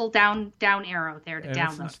click the little down arrow there to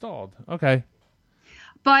download. It's installed. Okay.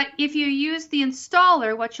 But if you use the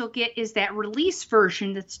installer, what you'll get is that release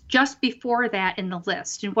version that's just before that in the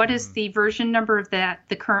list. And what is the version number of the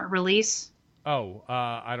current release? Oh,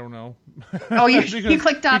 I don't know. Oh, you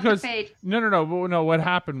clicked off the page. No. What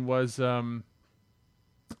happened was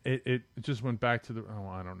it just went back to the. Oh,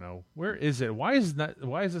 I don't know. Where is it? Why is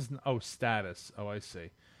this? Oh, status. Oh, I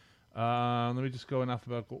see. Let me just go in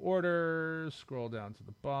alphabetical order. Scroll down to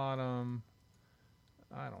the bottom.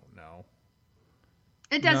 I don't know.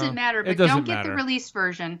 It doesn't matter, but don't get the release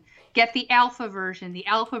version. Get the alpha version. The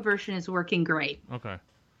alpha version is working great. Okay.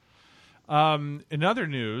 In other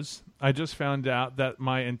news, I just found out that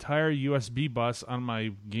my entire USB bus on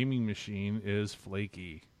my gaming machine is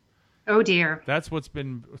flaky. Oh dear. That's what's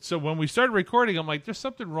been. So when we started recording, I'm like, there's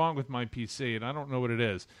something wrong with my PC, and I don't know what it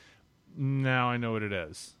is. Now I know what it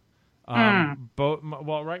is.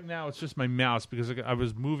 Well, right now it's just my mouse because I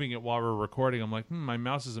was moving it while we were recording. I'm like, my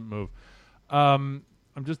mouse doesn't move. I'm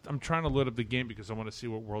trying to load up the game because I want to see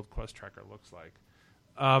what World Quest Tracker looks like.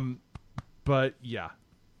 But yeah,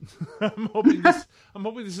 I'm hoping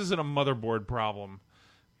this isn't a motherboard problem,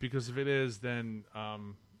 because if it is, then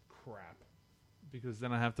crap. Because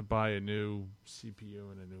then I have to buy a new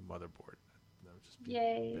CPU and a new motherboard. That would just be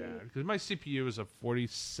Yay. bad. Because my CPU is a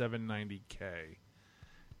 4790K.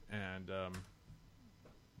 And,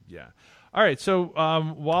 yeah. All right, so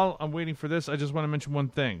while I'm waiting for this, I just want to mention one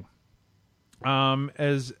thing.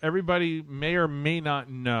 As everybody may or may not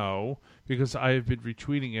know, because I have been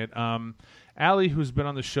retweeting it, Allie, who's been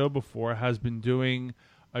on the show before, has been doing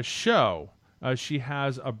a show. She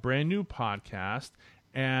has a brand new podcast,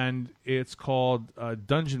 and it's called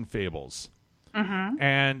Dungeon Fables. Mm-hmm.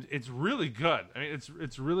 And it's really good. I mean,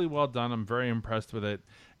 it's really well done. I'm very impressed with it.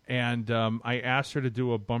 And I asked her to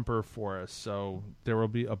do a bumper for us, so there will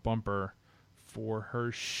be a bumper for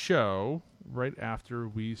her show right after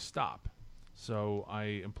we stop. So I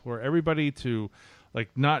implore everybody to,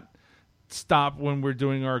 not stop when we're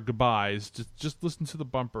doing our goodbyes. Just listen to the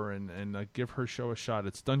bumper and give her show a shot.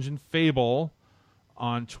 It's Dungeon Fable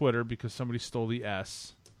on Twitter because somebody stole the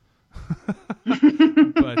S.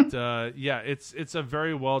 But yeah, it's a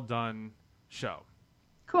very well done show.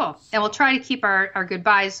 Cool. And we'll try to keep our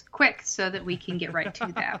goodbyes quick so that we can get right to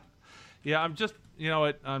that. Yeah, I'm just, you know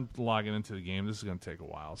what, I'm logging into the game. This is going to take a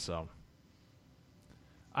while, so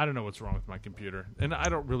I don't know what's wrong with my computer. And I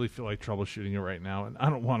don't really feel like troubleshooting it right now, and I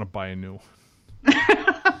don't want to buy a new one.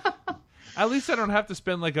 At least I don't have to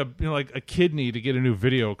spend like a kidney to get a new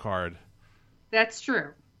video card. That's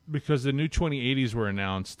true. Because the new 2080s were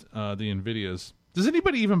announced, the NVIDIAs. Does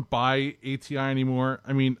anybody even buy ATI anymore?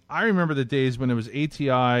 I mean, I remember the days when it was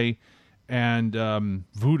ATI and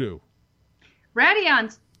Voodoo.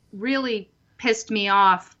 Radeon really pissed me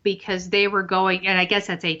off because they were going, and I guess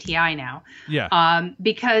that's ATI now. Yeah.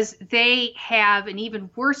 Because they have an even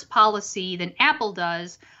worse policy than Apple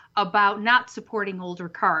does about not supporting older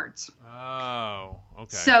cards. Oh, okay.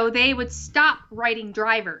 So they would stop writing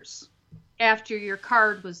drivers after your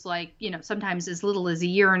card was sometimes as little as a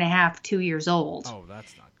year and a half, 2 years old. Oh,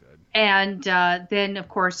 that's not good. And then, of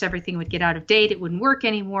course, everything would get out of date. It wouldn't work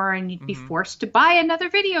anymore, and you'd be forced to buy another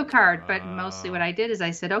video card. But mostly what I did is I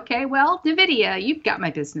said, okay, well, NVIDIA, you've got my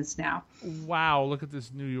business now. Wow, look at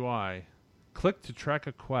this new UI. Click to track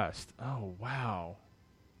a quest. Oh, wow.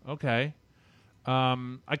 Okay.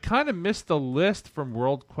 I kind of missed the list from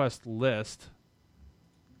World Quest List.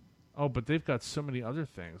 Oh, but they've got so many other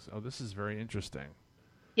things. Oh, this is very interesting.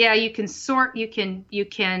 Yeah, you can sort. You can.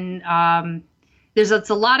 There's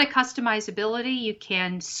a lot of customizability. You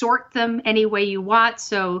can sort them any way you want.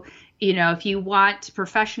 So, if you want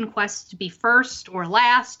profession quests to be first or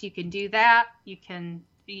last, you can do that.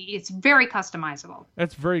 It's very customizable.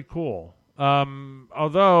 That's very cool.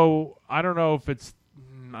 Although I don't know if it's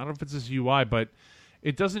this UI, but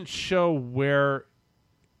it doesn't show where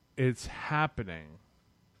it's happening.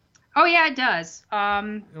 Oh yeah, it does.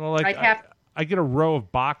 Well, I get a row of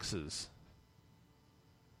boxes.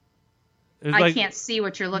 I can't see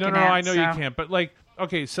what you're looking at. No, I know you can't. But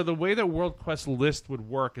okay, so the way that World Quest List would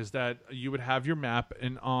work is that you would have your map,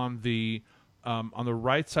 and on the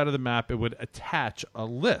right side of the map, it would attach a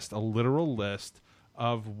literal list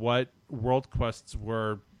of what world quests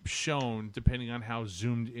were shown, depending on how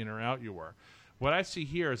zoomed in or out you were. What I see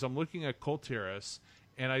here is I'm looking at Koltiris,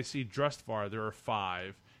 and I see Drustvar. There are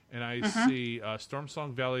 5. And I see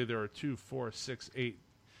Stormsong Valley, there are 2, 4, 6, 8.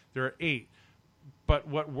 There are 8. But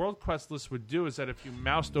what World Quest List would do is that if you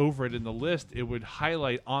moused over it in the list, it would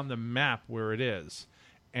highlight on the map where it is.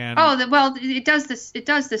 And it does this. It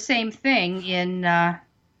does the same thing in the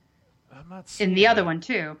other one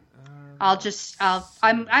too.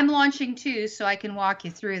 I'm launching 2, so I can walk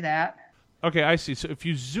you through that. Okay, I see. So if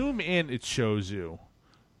you zoom in, it shows you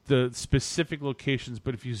the specific locations,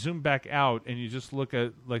 but if you zoom back out and you just look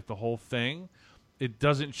at the whole thing, it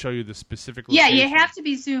doesn't show you the specific location. Yeah, you have to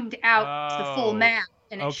be zoomed out to the full map,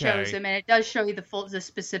 and it shows them, and it does show you the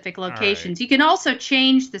specific locations. Right. You can also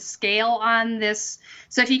change the scale on this.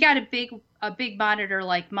 So if you got a big monitor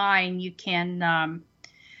like mine, you can.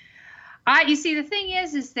 You see, the thing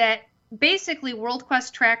is that basically World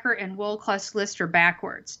Quest Tracker and World Quest List are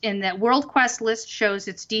backwards, in that World Quest List shows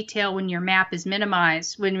its detail when your map is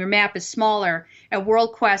minimized, when your map is smaller, and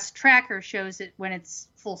World Quest Tracker shows it when it's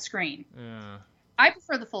full screen. Yeah. I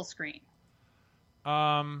prefer the full screen.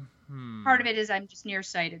 Part of it is I'm just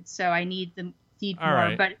nearsighted, so I need more.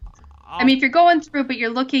 Right. But I mean, if you're going through, but you're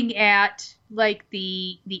looking at like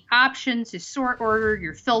the options, the sort order,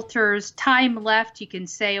 your filters, time left, you can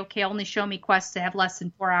say, okay, only show me quests that have less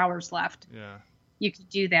than 4 hours left. Yeah. You can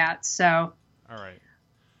do that. So. All right.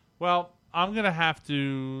 Well, I'm gonna have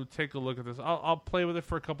to take a look at this. I'll play with it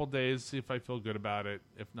for a couple days, see if I feel good about it.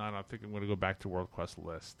 If not, I think I'm gonna go back to World Quest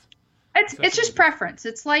List. It's just preference.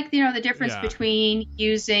 It's like, the difference between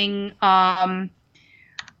using Auctionator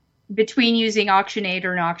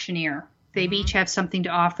and Auctioneer. They each have something to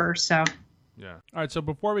offer. So. Yeah. All right. So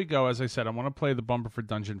before we go, as I said, I want to play the bumper for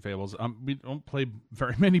Dungeon Fables. We don't play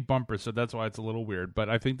very many bumpers, so that's why it's a little weird. But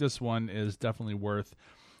I think this one is definitely worth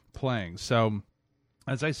playing. So,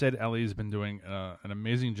 as I said, Ellie has been doing an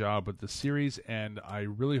amazing job with the series, and I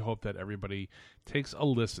really hope that everybody takes a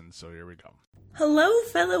listen. So here we go. Hello,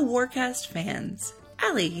 fellow Warcast fans.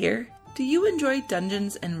 Ellie here. Do you enjoy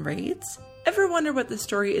dungeons and raids? Ever wonder what the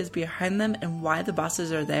story is behind them and why the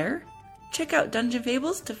bosses are there? Check out Dungeon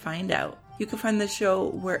Fables to find out. You can find the show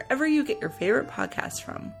wherever you get your favorite podcasts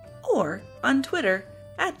from, or on Twitter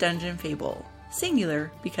 @Dungeon Fable,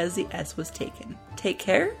 singular because the S was taken. Take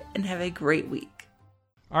care and have a great week.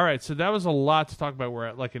 All right, so that was a lot to talk about. We're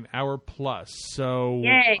at like an hour plus. So,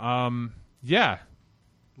 yay. Yeah,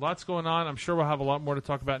 lots going on. I'm sure we'll have a lot more to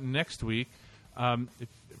talk about next week.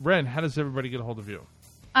 Ren, how does everybody get a hold of you?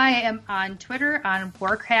 I am on Twitter on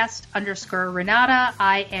Warcast_Renata.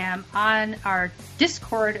 I am on our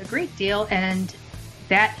Discord a great deal, and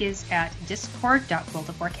that is at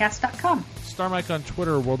discord.worldofwarcast.com. Star Mike on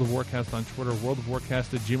Twitter, World of Warcast on Twitter,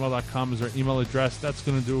 worldofwarcast@gmail.com is our email address. That's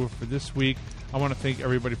going to do it for this week. I want to thank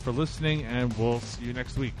everybody for listening, and we'll see you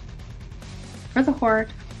next week. For the Horde.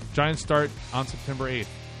 Giant start on September 8th.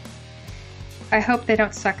 I hope they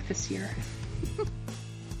don't suck this year.